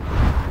break.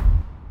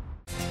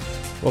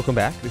 Welcome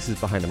back. This is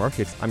Behind the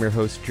Markets. I'm your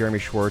host, Jeremy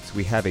Schwartz.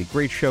 We have a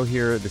great show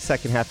here. The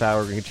second half hour,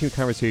 we're going to continue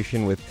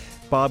conversation with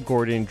Bob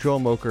Gordon, Joel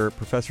Mocher,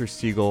 Professor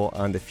Siegel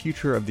on the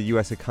future of the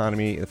U.S.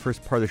 economy. In the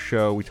first part of the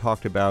show, we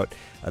talked about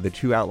the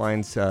two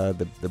outlines,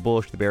 the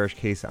bullish, the bearish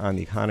case on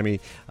the economy.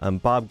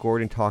 Bob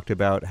Gordon talked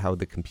about how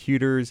the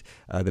computers,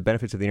 the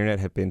benefits of the internet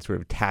have been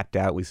sort of tapped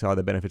out. We saw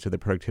the benefits of the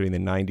productivity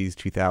in the 90s,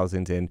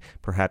 2000s, and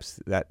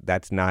perhaps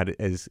that's not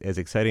as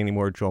exciting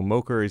anymore. Joel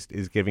Mocher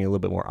is giving a little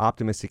bit more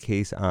optimistic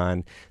case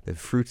on the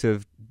fruits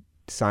of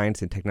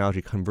science and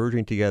technology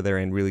converging together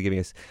and really giving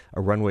us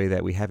a runway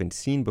that we haven't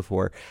seen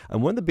before.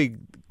 And one of the big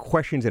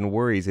questions and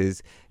worries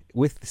is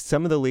with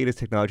some of the latest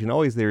technology, and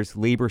always there's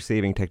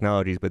labor-saving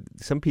technologies, but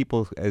some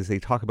people, as they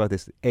talk about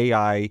this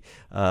AI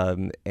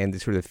and the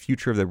sort of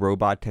future of the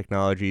robot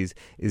technologies,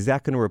 is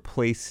that going to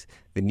replace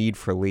the need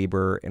for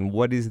labor? And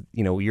what is,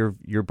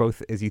 you're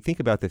both, as you think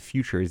about the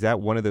future, is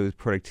that one of those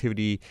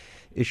productivity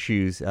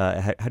issues?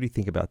 How do you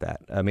think about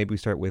that? Maybe we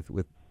start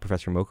with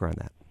Professor Mocher on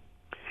that.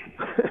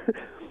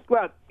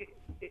 Well,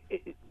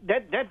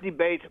 that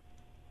debate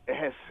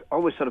has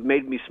always sort of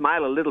made me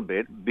smile a little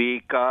bit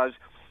because,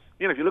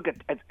 if you look at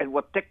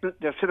what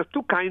there's sort of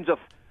two kinds of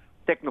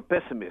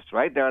techno-pessimists,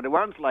 right? There are the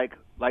ones like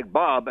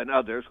Bob and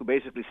others who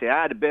basically say,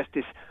 the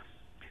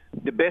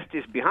best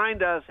is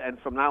behind us, and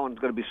from now on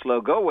it's going to be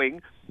slow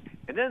going.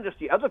 And then there's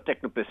the other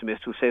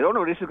techno-pessimists who say, oh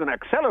no, this is going to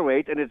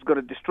accelerate and it's going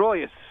to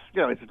destroy us.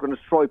 It's going to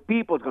destroy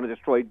people, it's going to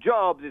destroy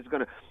jobs, it's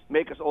going to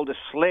make us all the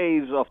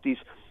slaves of these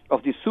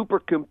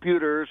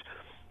supercomputers.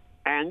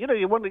 And,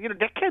 you wonder,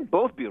 they can't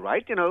both be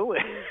right,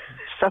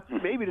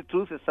 maybe the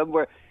truth is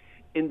somewhere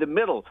in the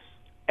middle.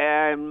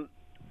 And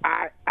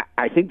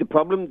I think the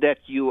problem that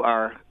you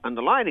are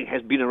underlining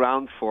has been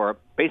around for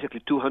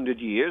basically 200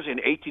 years. In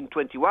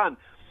 1821,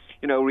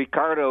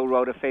 Ricardo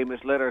wrote a famous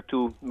letter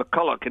to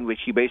McCulloch in which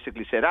he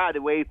basically said,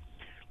 the way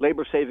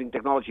labor-saving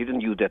technology, he didn't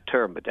use that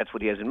term, but that's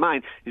what he has in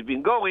mind, has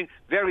been going,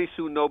 very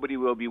soon nobody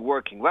will be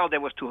working. Well, that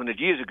was 200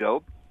 years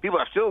ago. People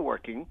are still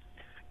working.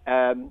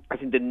 I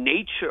think the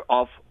nature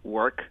of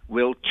work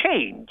will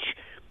change,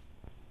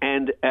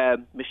 and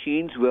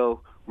machines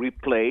will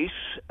replace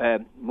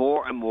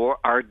more and more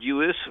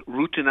arduous,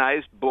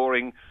 routinized,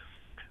 boring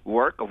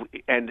work,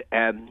 and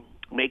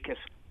make us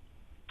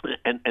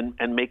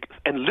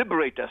and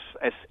liberate us,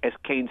 as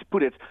Keynes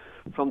put it,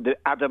 from the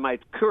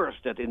Adamite curse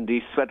that in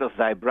the sweat of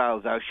thy brow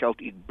thou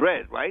shalt eat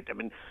bread. Right? I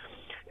mean.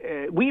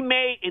 We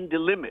may, in the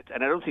limit,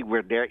 and I don't think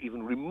we're there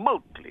even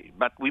remotely,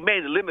 but we may,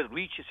 in the limit,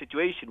 reach a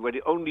situation where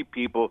the only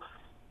people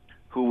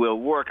who will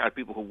work are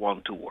people who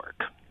want to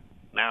work.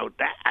 Now,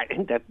 I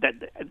think that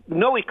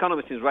no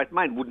economist in his right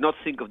mind would not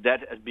think of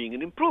that as being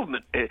an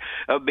improvement,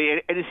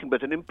 anything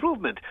but an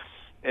improvement,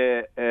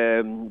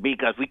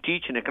 because we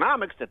teach in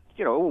economics that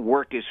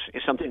work is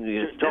something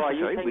that is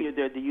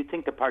necessary. Do you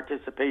think the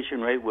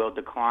participation rate will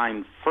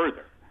decline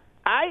further?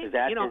 I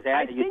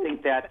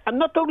think that I'm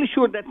not totally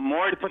sure that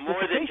more the than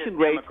participation just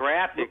rate.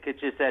 Demographic. It's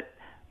just that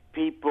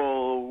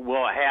people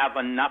will have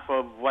enough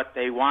of what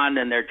they want,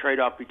 and their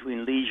trade-off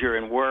between leisure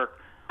and work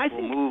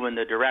will move in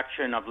the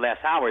direction of less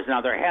hours.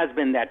 Now, there has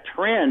been that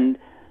trend,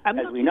 as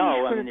we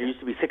know. I mean, there used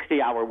to be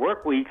 60-hour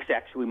work weeks.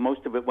 Actually,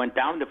 most of it went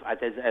down to,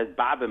 as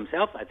Bob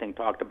himself, I think,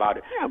 talked about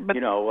it. Yeah, but,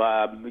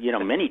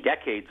 many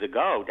decades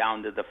ago,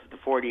 down to the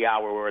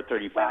 40-hour or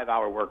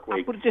 35-hour work week.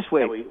 I'll put it this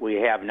way: that we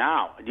have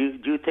now. Do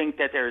you think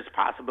that there is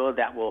possibility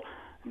that will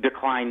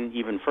decline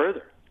even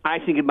further? I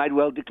think it might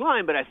well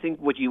decline, but I think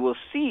what you will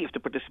see if the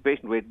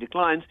participation rate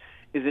declines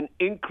is an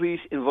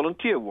increase in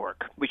volunteer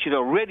work, which is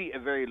already a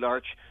very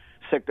large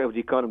sector of the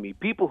economy.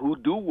 People who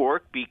do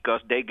work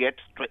because they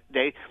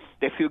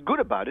feel good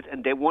about it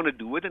and they want to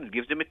do it, and it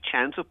gives them a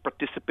chance of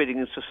participating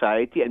in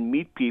society and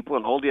meet people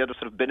and all the other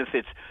sort of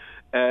benefits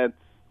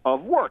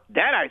of work.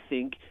 That I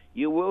think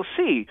you will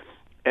see.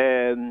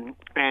 And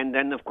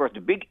then, of course,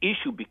 the big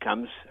issue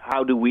becomes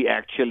how do we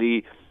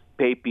actually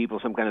pay people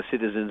some kind of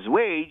citizen's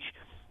wage?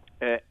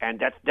 And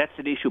that's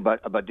an issue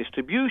about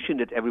distribution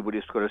that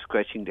everybody's sort of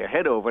scratching their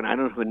head over, and I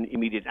don't have an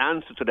immediate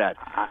answer to that.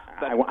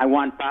 I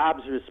want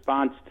Bob's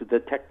response to the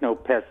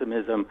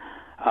techno-pessimism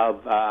of,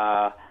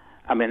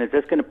 is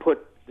this going to put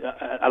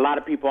a lot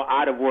of people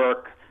out of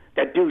work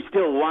that do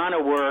still want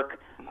to work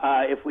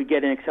if we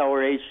get an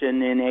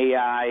acceleration in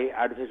AI,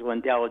 artificial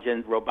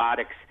intelligence,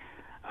 robotics,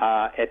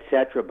 et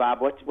cetera?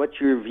 Bob,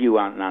 what's your view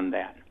on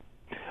that?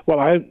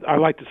 Well, I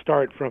like to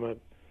start from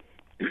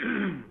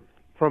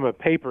a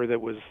paper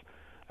that was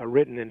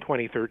written in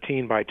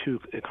 2013 by two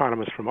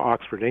economists from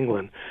Oxford,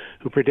 England,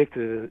 who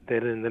predicted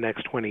that in the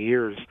next 20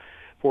 years,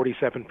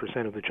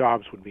 47% of the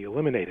jobs would be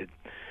eliminated.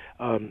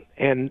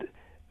 And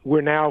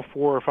we're now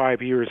 4 or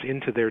 5 years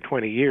into their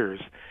 20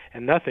 years,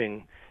 and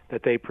nothing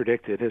that they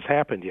predicted has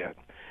happened yet.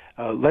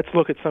 Let's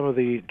look at some of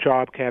the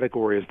job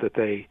categories that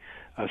they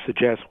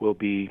suggest will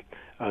be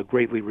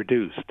greatly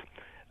reduced.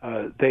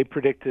 They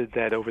predicted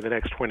that over the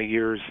next 20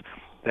 years,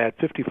 that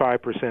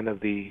 55% of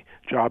the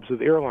jobs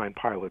of airline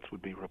pilots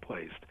would be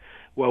replaced.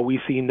 Well, we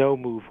see no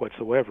move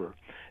whatsoever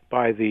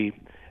by the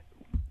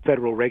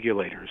federal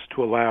regulators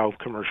to allow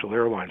commercial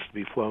airlines to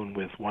be flown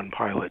with one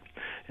pilot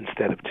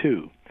instead of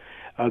two.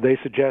 They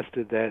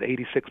suggested that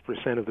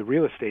 86% of the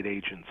real estate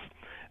agents'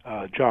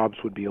 jobs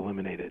would be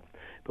eliminated,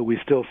 but we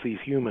still see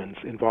humans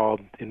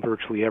involved in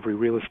virtually every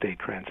real estate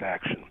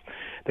transaction.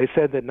 They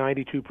said that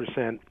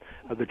 92%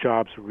 of the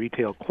jobs of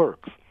retail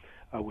clerks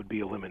would be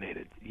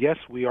eliminated. Yes,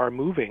 we are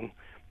moving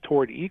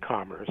toward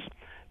e-commerce,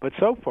 but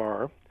so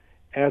far,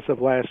 as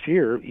of last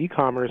year,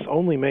 e-commerce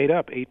only made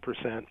up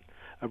 8%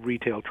 of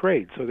retail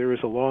trade. So there is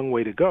a long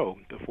way to go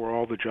before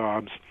all the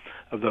jobs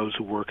of those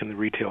who work in the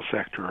retail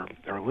sector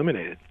are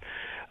eliminated.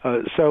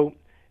 So,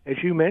 as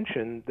you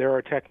mentioned, there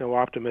are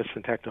techno-optimists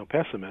and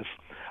techno-pessimists.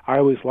 I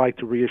always like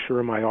to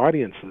reassure my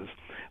audiences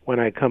when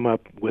I come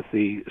up with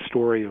the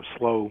story of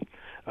slow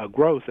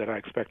growth that I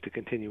expect to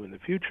continue in the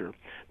future,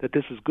 that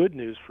this is good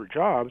news for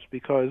jobs,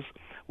 because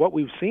what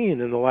we've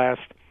seen in the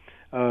last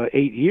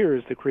 8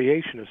 years, the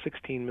creation of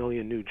 16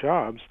 million new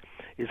jobs,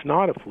 is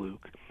not a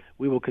fluke.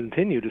 We will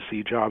continue to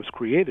see jobs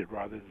created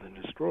rather than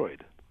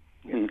destroyed.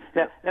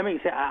 Let me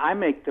say, I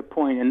make the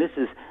point, and this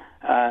is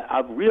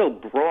a real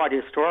broad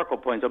historical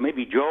point, so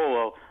maybe Joel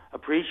will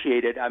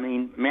appreciate it. I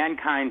mean,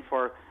 mankind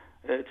for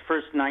its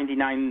first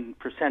 99%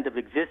 of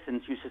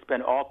existence used to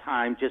spend all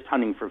time just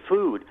hunting for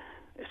food.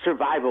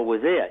 Survival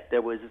was it.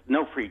 There was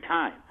no free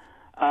time.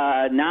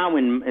 Now,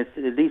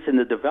 at least in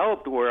the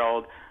developed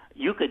world,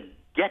 you could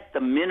get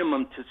the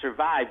minimum to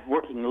survive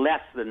working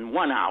less than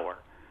 1 hour.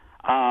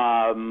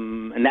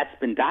 And that's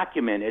been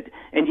documented,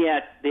 and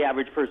yet the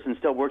average person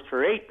still works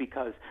for 8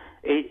 because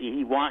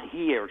he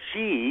or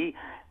she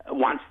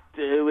wants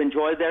to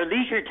enjoy their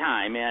leisure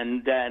time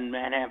and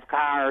have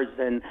cars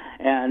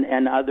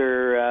and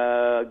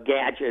other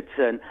gadgets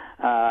and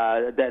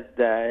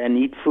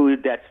eat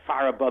food that's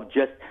far above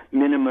just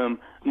minimum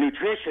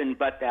nutrition,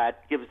 but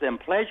that gives them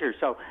pleasure.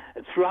 So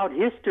throughout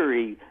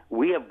history,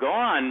 we have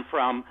gone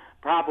from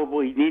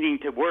probably needing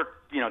to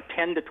work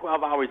 10 to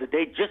 12 hours a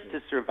day just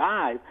to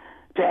survive,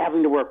 to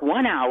having to work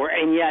 1 hour,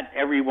 and yet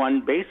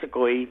everyone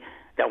basically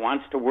that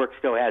wants to work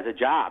still has a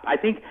job. I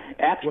think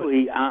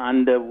actually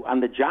on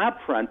the job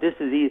front, this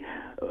is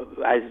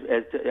as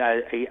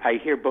I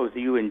hear both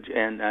you and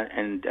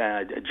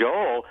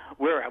Joel,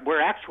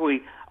 we're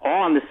actually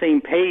all on the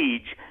same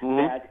page.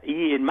 That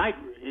it might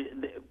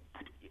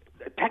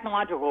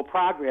technological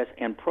progress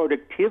and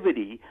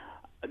productivity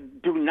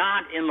do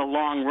not in the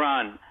long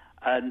run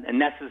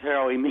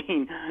necessarily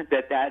mean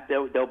that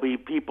there'll be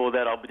people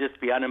that'll just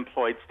be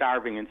unemployed,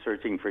 starving, and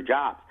searching for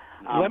jobs.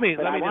 Let me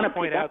just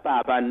point out,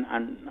 Bob,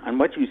 on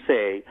what you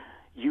say.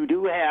 You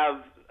do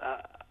have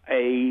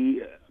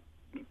a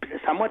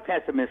somewhat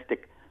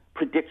pessimistic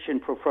prediction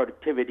for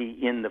productivity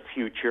in the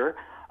future,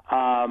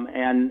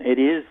 and it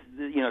is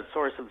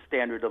source of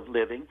standard of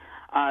living.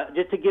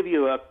 Just to give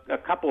you a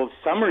couple of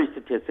summary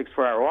statistics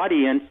for our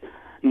audience.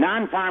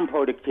 Non-farm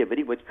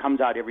productivity, which comes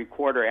out every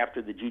quarter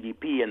after the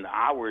GDP and the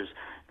hours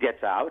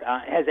gets out,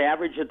 has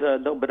averaged a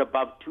little bit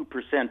above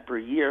 2% per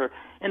year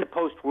in the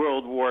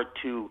post-World War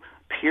II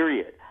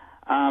period.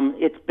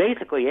 It's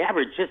basically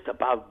averaged just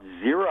about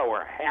 0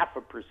 or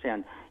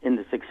 0.5% in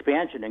this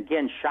expansion.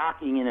 Again,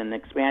 shocking in an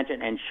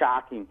expansion and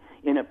shocking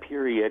in a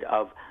period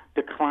of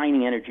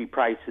declining energy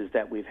prices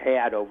that we've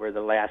had over the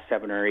last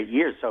 7 or 8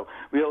 years. So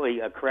really,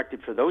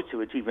 corrected for those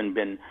two, it's even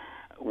been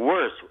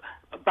worse.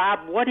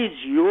 Bob, what is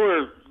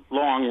your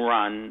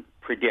long-run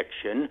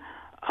prediction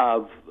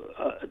of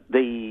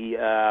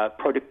the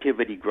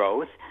productivity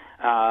growth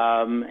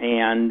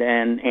and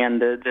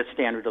the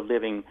standard of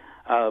living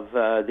of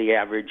the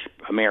average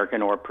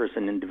American or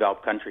person in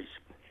developed countries?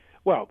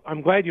 Well,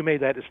 I'm glad you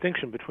made that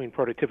distinction between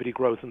productivity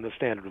growth and the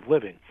standard of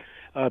living,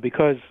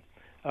 because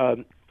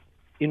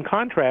in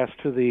contrast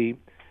to the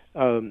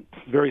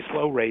very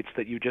slow rates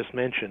that you just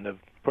mentioned of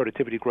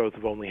productivity growth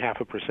of only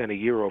 0.5% a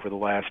year over the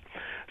last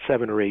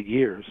 7 or 8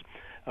 years,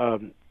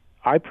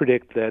 I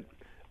predict that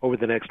over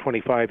the next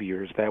 25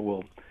 years that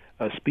will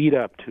speed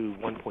up to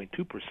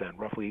 1.2%,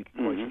 roughly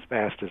twice as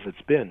fast as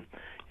it's been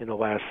in the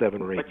last 7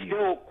 or 8 years. But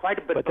still quite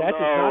a bit but below that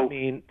does not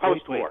mean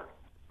post-war.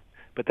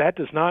 But that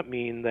does not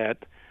mean that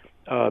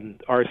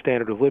our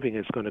standard of living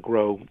is going to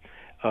grow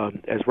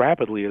as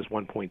rapidly as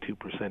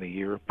 1.2% a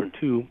year for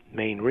two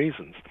main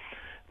reasons.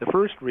 The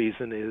first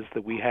reason is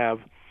that we have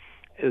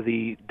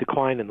the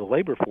decline in the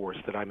labor force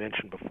that I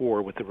mentioned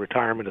before, with the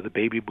retirement of the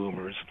baby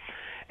boomers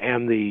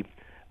and the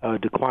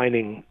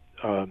declining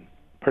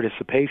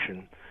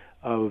participation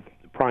of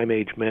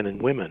prime-age men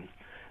and women.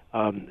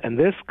 And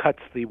this cuts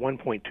the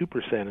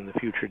 1.2% in the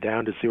future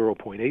down to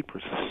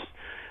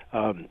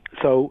 0.8%.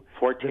 So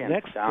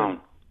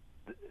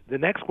the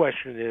next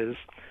question is,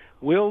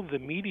 will the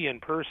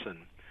median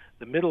person,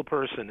 the middle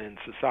person in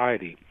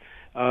society,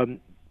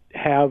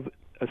 have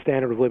a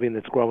standard of living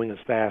that's growing as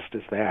fast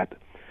as that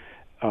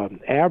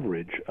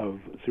average of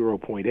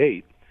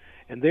 0.8?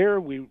 And there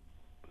we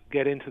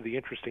get into the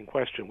interesting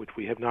question, which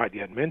we have not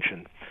yet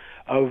mentioned,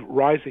 of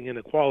rising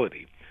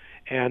inequality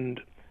and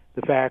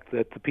the fact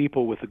that the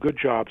people with the good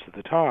jobs at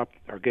the top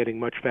are getting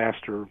much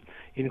faster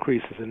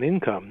increases in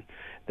income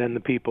than the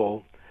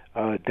people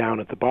down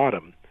at the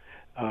bottom.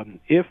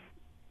 If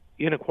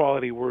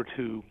inequality were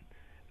to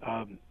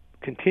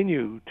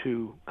continue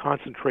to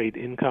concentrate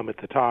income at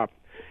the top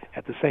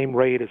at the same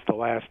rate as the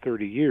last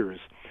 30 years,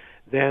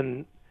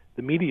 then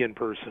the median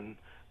person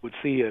would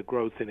see a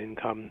growth in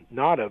income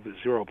not of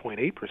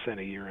 0.8%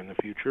 a year in the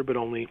future, but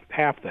only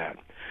half that.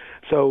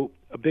 So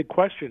a big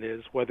question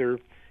is whether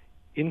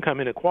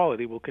income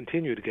inequality will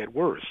continue to get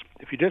worse.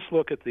 If you just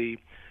look at the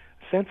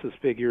census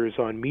figures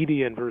on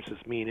median versus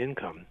mean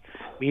income,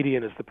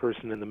 median is the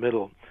person in the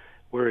middle,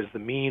 whereas the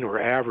mean or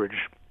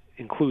average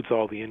includes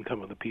all the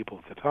income of the people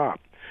at the top.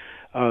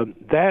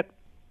 That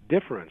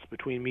difference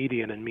between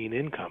median and mean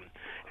income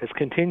has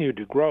continued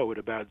to grow at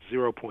about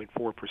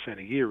 0.4%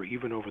 a year,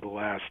 even over the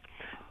last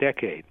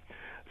decade.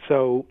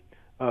 So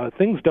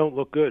things don't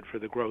look good for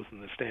the growth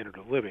in the standard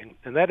of living.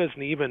 And that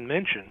doesn't even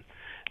mention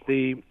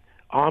the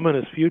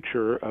ominous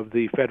future of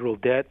the federal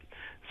debt,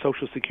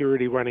 Social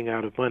Security running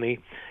out of money,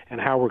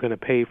 and how we're going to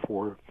pay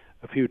for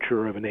a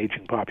future of an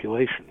aging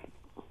population.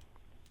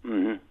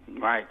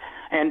 Mm-hmm. Right.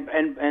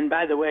 And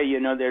by the way,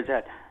 there's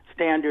that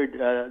standard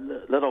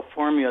little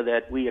formula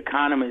that we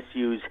economists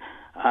use.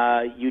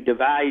 You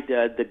divide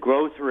the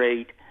growth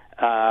rate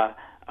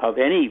of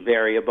any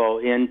variable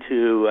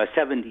into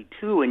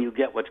 72, and you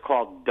get what's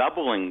called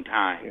doubling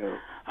time. Yeah.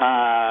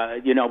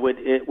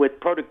 With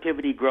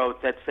productivity growth,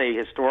 let's say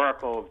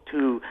historical of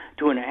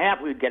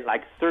 2.5, we'd get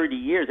like 30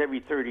 years. Every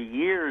 30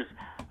 years,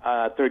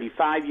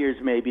 35 years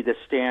maybe, the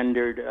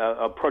standard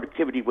of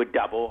productivity would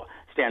double.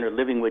 Standard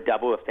living would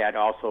double if that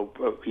also,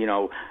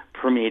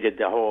 permeated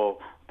the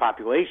whole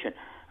population.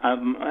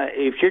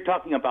 If you're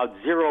talking about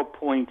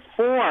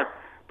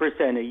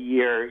 0.4% a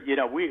year,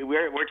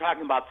 we're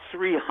talking about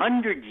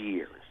 300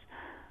 years.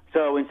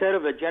 So instead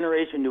of a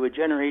generation to a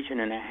generation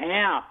and a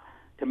half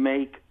to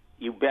make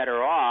you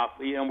better off,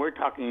 we're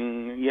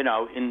talking,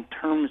 in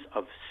terms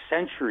of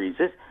centuries.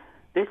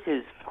 This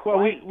is quite...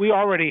 Well, we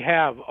already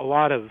have a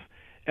lot of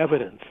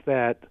evidence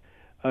that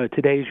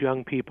today's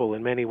young people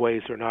in many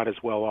ways are not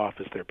as well off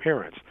as their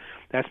parents.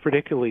 That's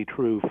particularly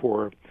true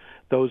for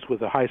those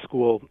with a high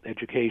school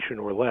education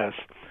or less.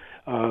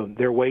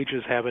 Their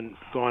wages haven't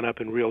gone up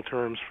in real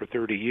terms for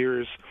 30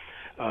 years.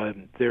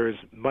 There is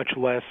much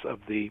less of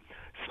the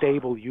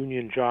stable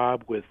union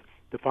job with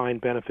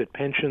defined benefit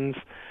pensions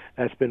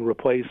that's been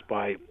replaced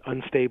by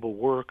unstable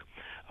work,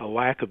 a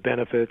lack of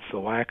benefits, a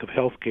lack of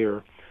health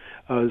care.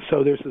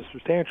 So there's a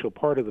substantial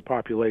part of the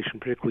population,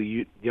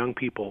 particularly young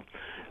people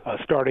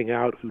starting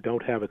out who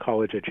don't have a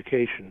college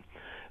education,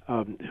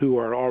 who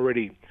are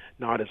already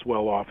not as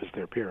well off as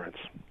their parents.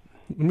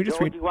 Let me just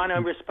do you want to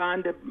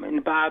respond to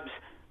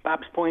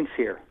Bob's points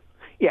here?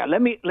 Yeah,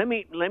 let me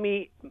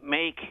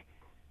make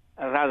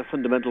a rather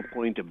fundamental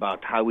point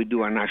about how we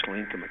do our national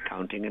income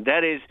accounting, and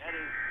that is,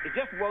 it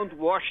just won't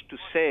wash to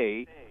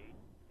say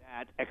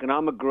that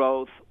economic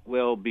growth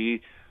will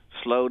be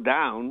slowed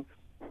down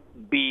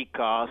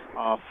because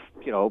of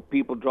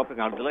people dropping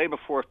out of the labor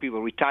force,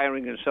 people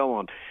retiring, and so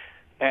on.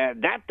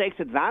 That takes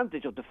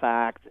advantage of the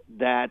fact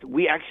that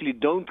we actually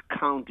don't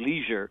count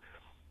leisure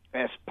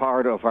as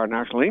part of our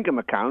national income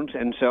account,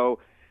 and so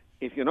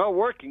if you're not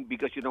working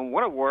because you don't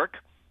want to work,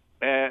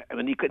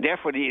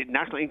 therefore the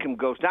national income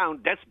goes down,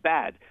 that's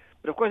bad.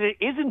 But of course it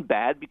isn't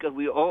bad because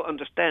we all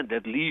understand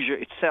that leisure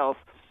itself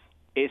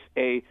is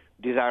a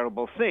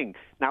desirable thing.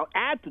 Now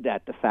add to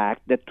that the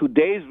fact that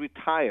today's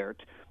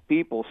retired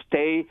people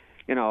stay,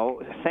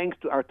 thanks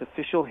to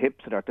artificial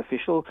hips and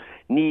artificial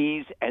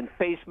knees and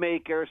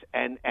pacemakers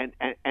and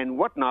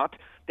whatnot,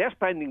 they're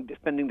spending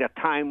their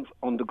time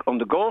on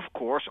the golf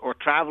course or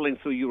traveling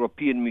through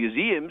European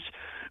museums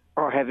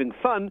or having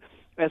fun,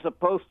 as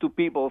opposed to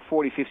people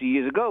 40, 50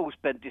 years ago who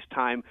spent this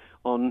time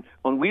on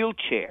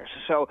wheelchairs.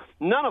 So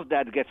none of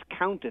that gets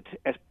counted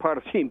as part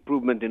of the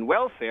improvement in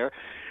welfare.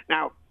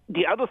 Now,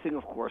 the other thing,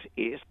 of course,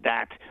 is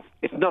that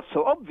it's not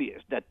so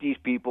obvious that these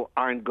people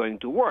aren't going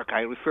to work.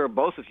 I refer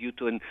both of you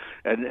to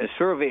a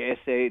survey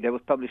essay that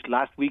was published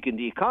last week in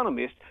The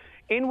Economist,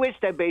 in which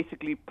they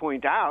basically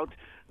point out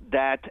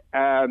that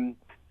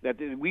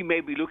we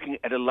may be looking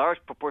at a large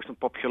proportion of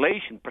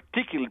population,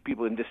 particularly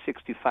people in the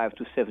 65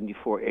 to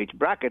 74 age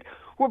bracket,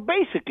 who are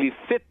basically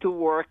fit to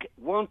work,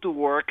 want to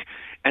work,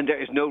 and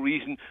there is no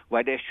reason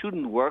why they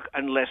shouldn't work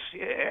unless,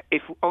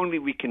 if only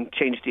we can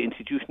change the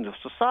institutions of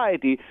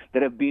society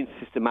that have been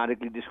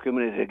systematically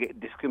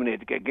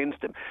discriminated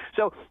against them.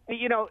 So,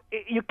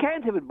 you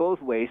can't have it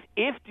both ways.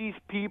 If these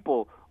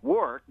people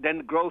work,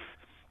 then growth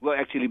will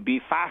actually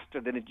be faster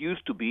than it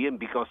used to be, and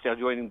because they're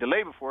joining the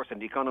labor force, and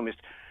The Economist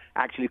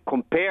actually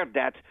compared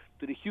that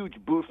to the huge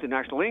boost in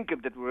national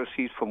income that we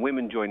received from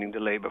women joining the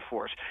labor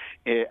force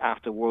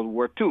after World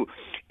War II.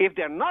 If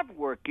they're not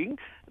working,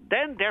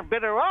 then they're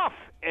better off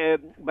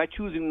by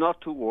choosing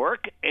not to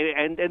work,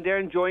 and they're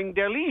enjoying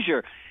their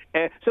leisure.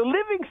 So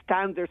living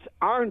standards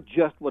aren't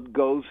just what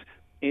goes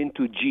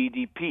into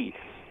GDP.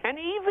 And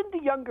even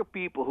the younger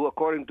people who,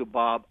 according to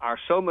Bob, are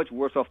so much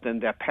worse off than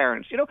their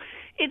parents,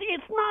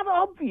 it's not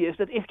obvious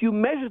that if you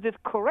measured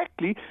it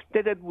correctly,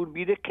 that would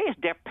be the case.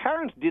 Their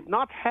parents did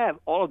not have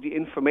all of the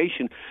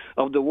information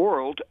of the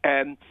world,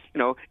 in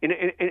a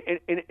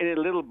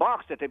little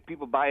box that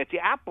people buy at the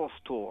Apple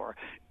store.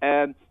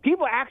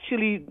 People are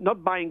actually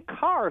not buying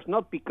cars,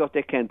 not because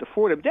they can't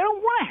afford them. They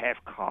don't want to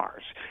have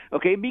cars,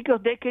 okay,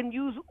 because they can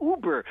use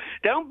Uber.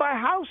 They don't buy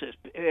houses.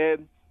 They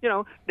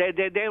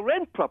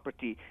rent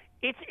property.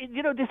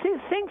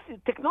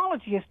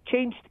 Technology has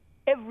changed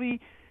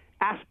every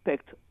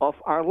aspect of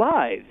our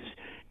lives.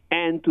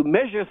 And to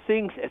measure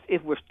things as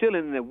if we're still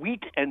in a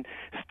wheat and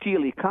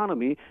steel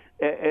economy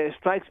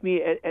strikes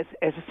me as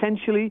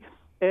essentially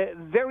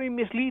very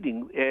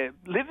misleading.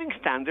 Living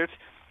standards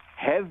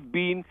have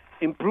been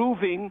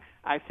improving,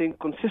 I think,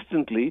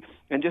 consistently.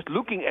 And just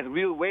looking at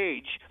real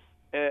wage,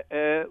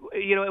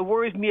 it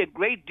worries me a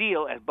great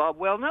deal, as Bob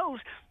well knows,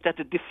 that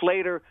the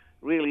deflator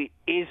really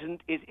is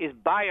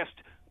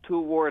biased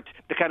towards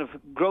the kind of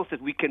growth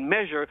that we can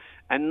measure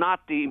and not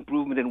the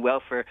improvement in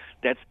welfare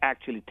that's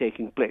actually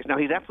taking place. Now,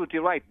 he's absolutely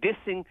right. This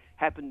thing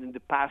happened in the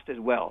past as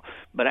well.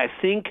 But I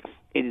think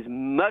it is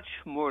much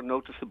more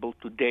noticeable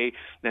today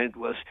than it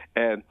was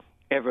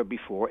ever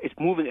before. It's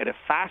moving at a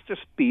faster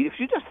speed. If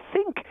you just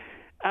think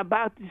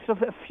about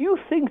sort of a few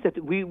things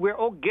that we're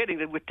all getting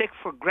that we take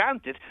for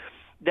granted,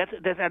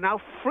 that are now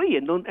free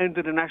and don't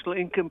enter the national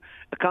income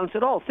accounts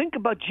at all. Think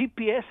about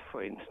GPS,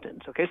 for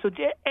instance. Okay, so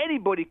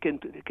anybody can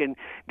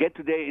get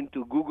today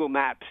into Google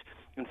Maps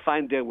and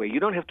find their way.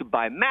 You don't have to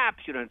buy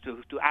maps. You don't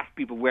have to ask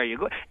people where you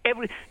go.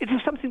 It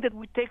is something that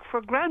we take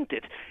for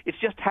granted. It's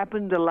just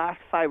happened in the last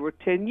 5 or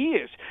 10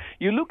 years.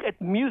 You look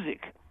at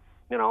music,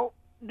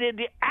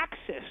 the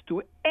access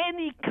to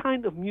any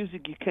kind of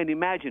music you can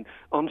imagine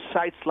on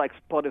sites like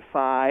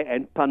Spotify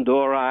and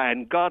Pandora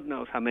and God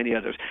knows how many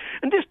others.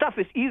 And this stuff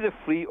is either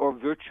free or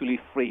virtually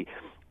free.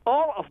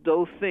 All of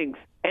those things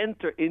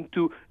enter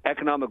into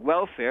economic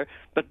welfare,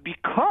 but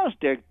because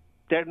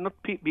they're not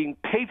being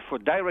paid for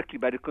directly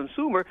by the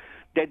consumer,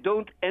 they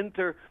don't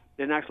enter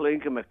the national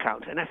income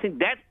account. And I think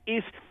that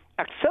is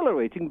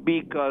accelerating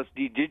because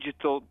the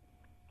digital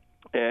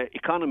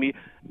economy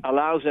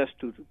allows us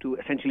to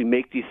essentially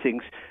make these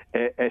things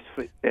as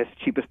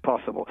cheap as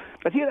possible.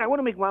 But here I want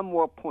to make one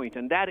more point,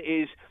 and that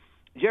is,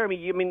 Jeremy,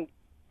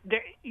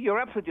 you're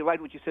absolutely right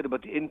what you said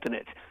about the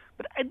Internet.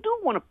 But I do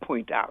want to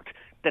point out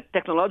that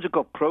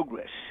technological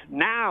progress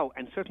now,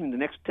 and certainly in the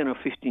next 10 or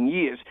 15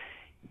 years,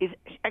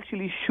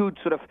 actually should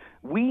sort of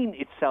wean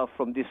itself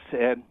from this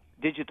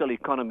digital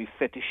economy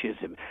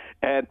fetishism.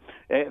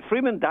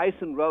 Freeman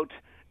Dyson wrote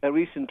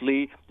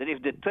recently that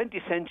if the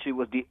 20th century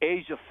was the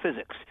age of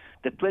physics,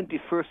 the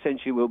 21st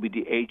century will be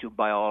the age of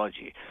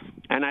biology.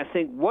 And I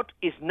think what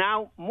is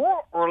now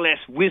more or less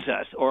with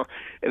us or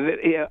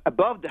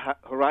above the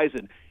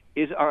horizon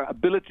is our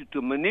ability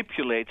to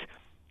manipulate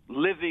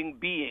living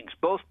beings,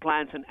 both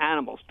plants and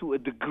animals, to a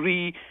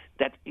degree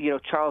that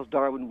Charles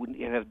Darwin wouldn't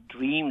have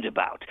dreamed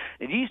about.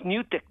 And these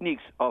new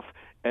techniques of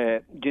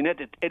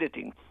genetic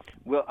editing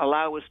will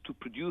allow us to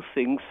produce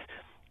things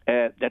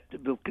that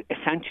will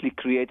essentially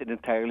create an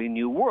entirely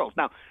new world.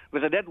 Now,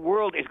 whether that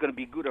world is going to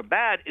be good or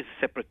bad is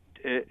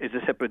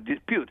a separate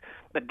dispute.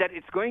 But that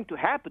it's going to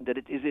happen, that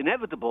it is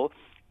inevitable,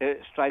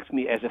 strikes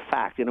me as a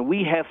fact.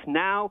 We have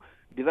now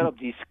developed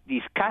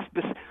these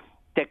Caspis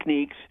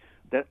techniques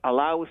that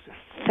allow us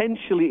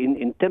essentially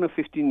in 10 or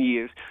 15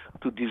 years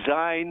to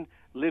design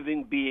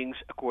living beings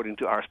according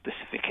to our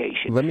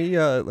specifications. Let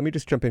me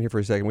just jump in here for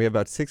a second. We have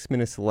about 6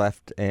 minutes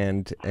left,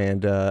 and I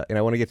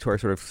want to get to our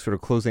sort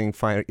of closing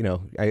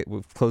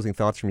closing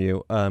thoughts from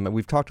you. And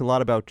we've talked a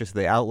lot about just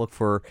the outlook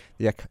for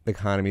the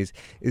economies.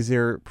 Is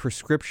there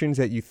prescriptions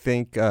that you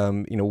think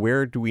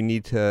where do we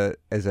need to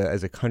as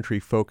a country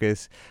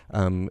focus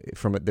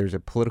there's a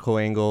political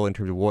angle in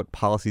terms of what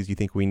policies you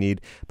think we need,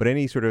 but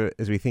any sort of,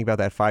 as we think about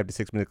that 5 to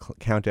 6 minute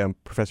countdown,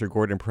 Professor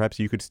Gordon, perhaps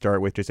you could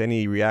start with just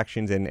any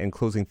reactions and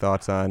closing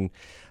thoughts on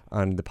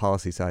the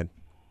policy side.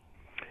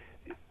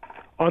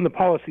 On the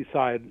policy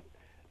side,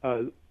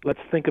 let's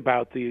think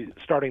about the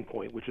starting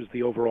point, which is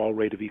the overall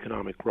rate of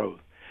economic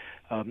growth.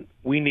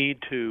 We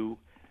need to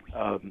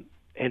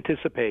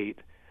anticipate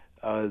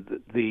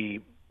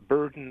the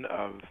burden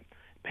of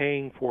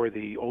paying for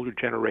the older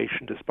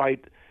generation,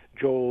 despite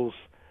Joel's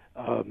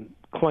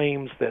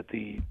claims that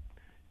the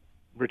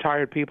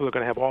retired people are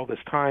going to have all this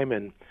time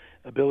and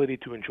ability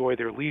to enjoy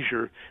their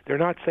leisure. They're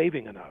not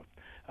saving enough.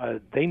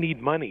 They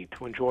need money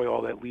to enjoy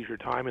all that leisure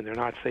time, and they're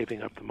not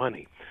saving up the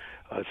money.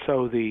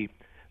 So the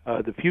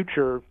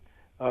future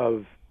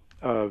of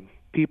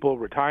people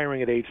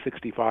retiring at age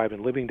 65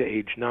 and living to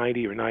age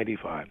 90 or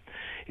 95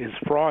 is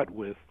fraught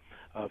with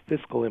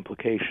fiscal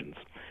implications.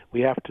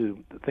 We have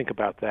to think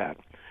about that.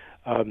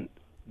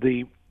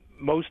 The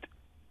most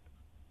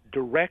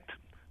direct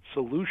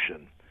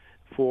solution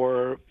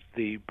for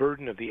the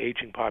burden of the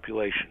aging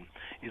population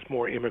is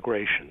more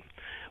immigration.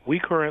 We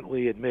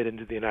currently admit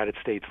into the United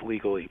States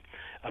legally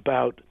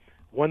about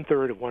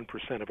 1/3 of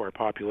 1% of our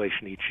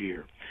population each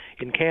year.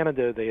 In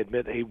Canada, they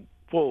admit a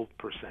full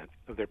percent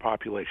of their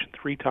population,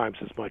 3 times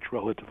as much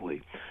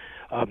relatively.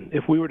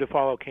 If we were to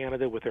follow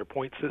Canada with their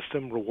point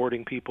system,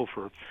 rewarding people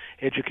for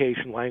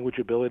education, language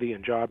ability,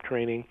 and job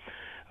training,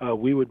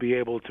 we would be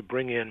able to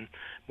bring in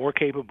more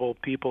capable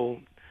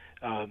people,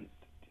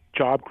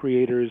 job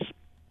creators,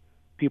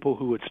 people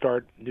who would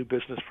start new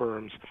business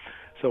firms.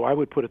 So I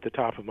would put at the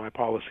top of my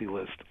policy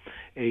list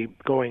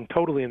going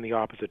totally in the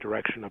opposite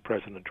direction of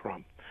President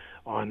Trump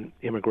on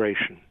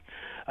immigration.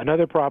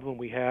 Another problem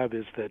we have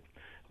is that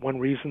one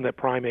reason that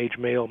prime-age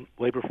male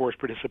labor force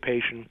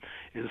participation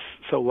is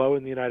so low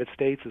in the United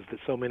States is that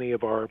so many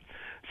of our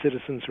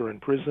citizens are in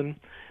prison.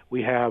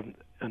 We have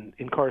an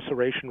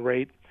incarceration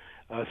rate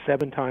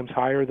 7 times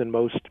higher than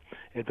most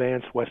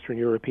advanced Western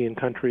European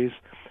countries.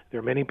 There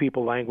are many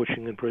people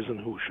languishing in prison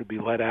who should be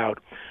let out,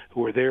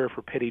 who are there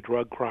for petty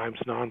drug crimes,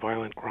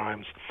 nonviolent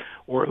crimes,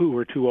 or who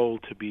are too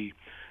old to be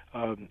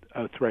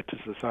a threat to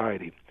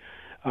society.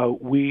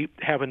 We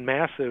have a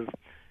massive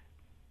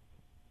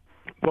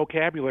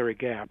vocabulary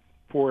gap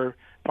for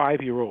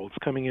 5-year-olds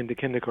coming into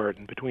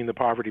kindergarten between the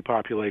poverty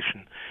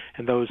population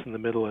and those in the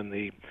middle and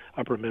the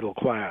upper middle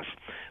class.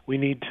 We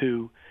need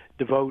to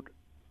devote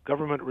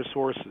government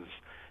resources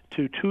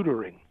to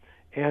tutoring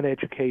and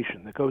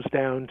education that goes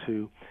down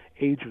to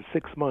age of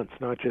 6 months,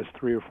 not just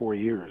 3 or 4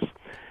 years,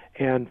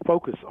 and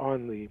focus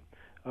on the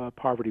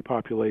poverty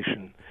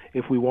population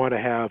if we want to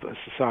have a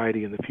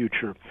society in the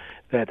future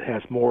that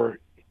has more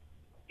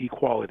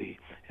equality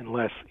and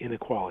less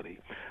inequality.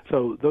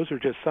 So those are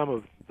just some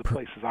of the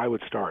places I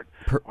would start.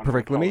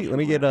 Perfect. Let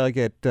me get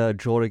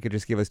Joel to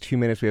just give us 2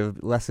 minutes. We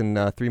have less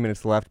than 3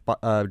 minutes left.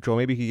 Joel,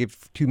 maybe you could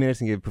give 2 minutes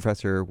and give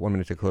Professor 1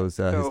 minute to close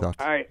his thoughts.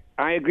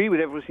 I agree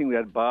with everything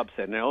that Bob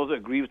said, and I also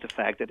agree with the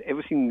fact that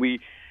everything we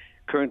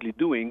currently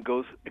doing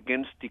goes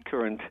against the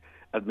current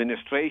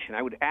administration.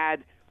 I would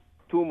add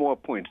 2 more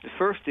points. The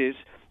first is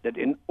that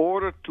in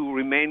order to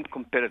remain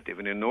competitive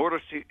and in order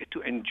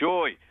to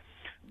enjoy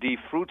the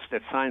fruits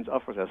that science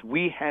offers us,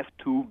 we have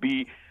to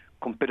be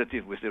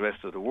competitive with the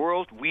rest of the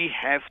world. We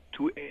have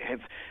to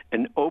have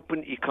an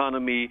open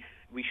economy.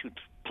 We should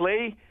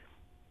play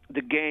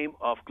the game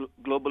of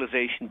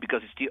globalization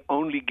because it's the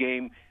only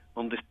game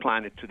on this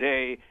planet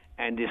today.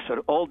 And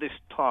all this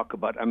talk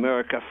about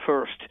America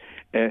first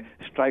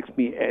strikes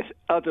me as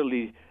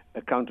utterly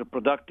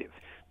counterproductive.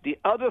 The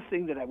other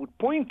thing that I would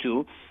point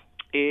to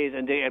is,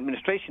 and the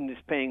administration is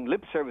paying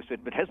lip service to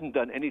it but hasn't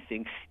done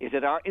anything, is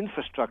that our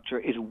infrastructure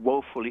is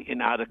woefully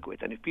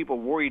inadequate. And if people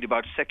are worried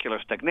about secular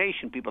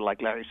stagnation, people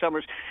like Larry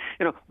Summers,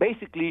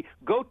 basically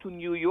go to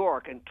New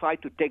York and try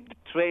to take the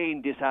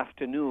train this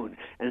afternoon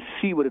and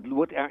see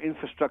what our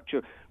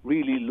infrastructure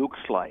really looks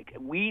like.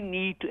 We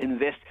need to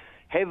invest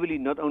heavily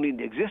not only in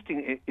the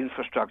existing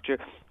infrastructure,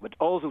 but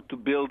also to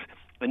build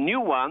a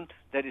new one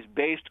that is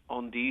based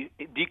on the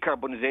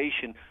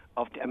decarbonization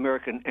of the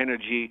American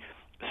energy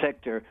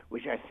sector,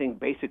 which I think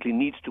basically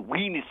needs to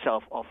wean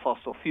itself off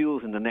fossil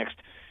fuels in the next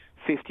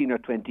 15 or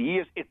 20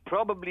 years. It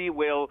probably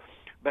will,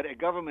 but a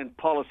government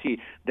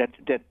policy that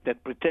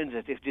pretends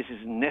as if this is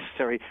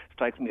necessary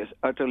strikes me as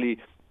utterly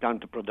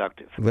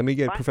counterproductive. Let me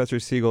get Professor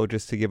Siegel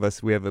just to give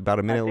us, we have about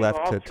a minute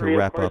left to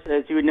wrap up.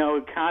 As you know,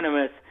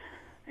 economists,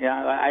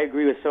 I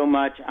agree with so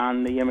much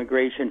on the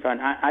immigration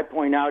front. I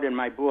point out in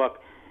my book,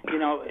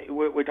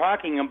 we're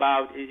talking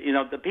about,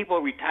 the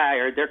people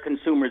retired, they're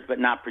consumers but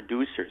not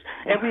producers.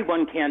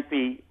 Everyone can't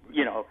be,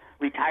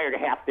 retired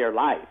half their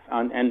life,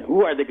 and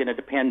who are they going to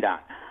depend on?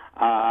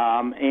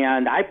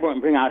 And I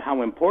bring out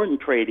how important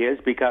trade is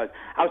because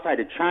outside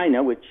of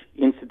China, which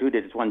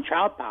instituted its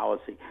one-child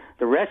policy,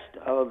 the rest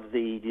of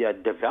the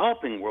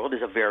developing world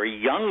is a very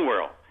young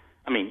world.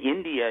 I mean,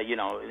 India,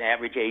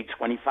 average age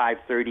 25,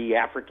 30,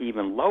 Africa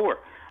even lower.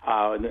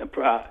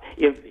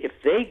 If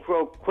they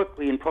grow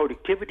quickly in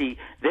productivity,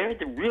 they're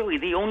really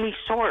the only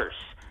source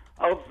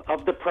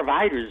of the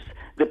providers,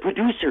 the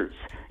producers.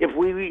 If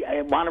we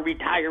want to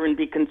retire and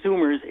be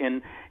consumers,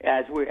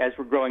 as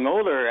we're growing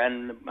older,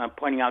 and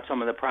pointing out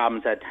some of the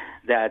problems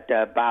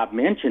that Bob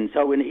mentioned.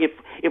 So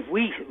if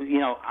we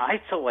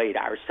isolate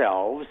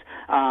ourselves,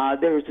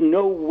 there's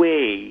no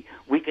way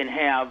we can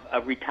have a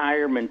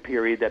retirement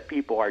period that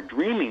people are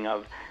dreaming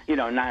of.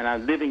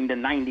 Living to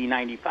 90,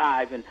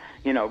 95, and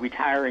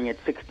retiring at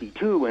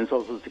 62 when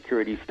Social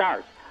Security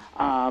starts.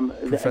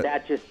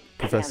 That just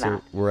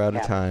Professor, we're out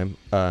of time.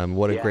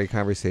 What a great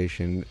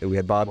conversation. We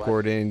had Bob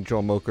Gordon,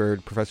 Joel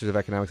Mokert, professors of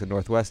economics at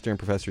Northwestern,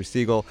 Professor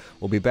Siegel.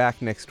 We'll be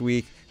back next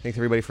week. Thanks,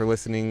 everybody, for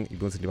listening. You've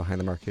been listening to Behind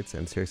the Markets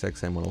and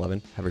SiriusXM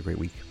 111. Have a great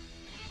week.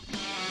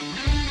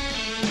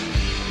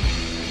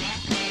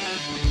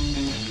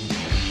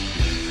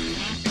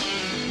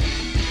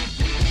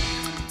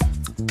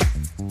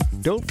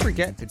 Don't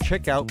forget to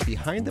check out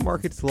Behind the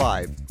Markets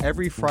Live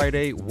every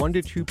Friday, 1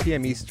 to 2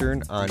 p.m.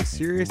 Eastern on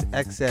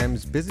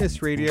SiriusXM's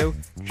Business Radio,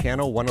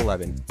 Channel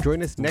 111.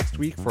 Join us next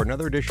week for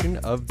another edition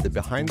of the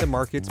Behind the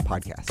Markets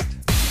podcast.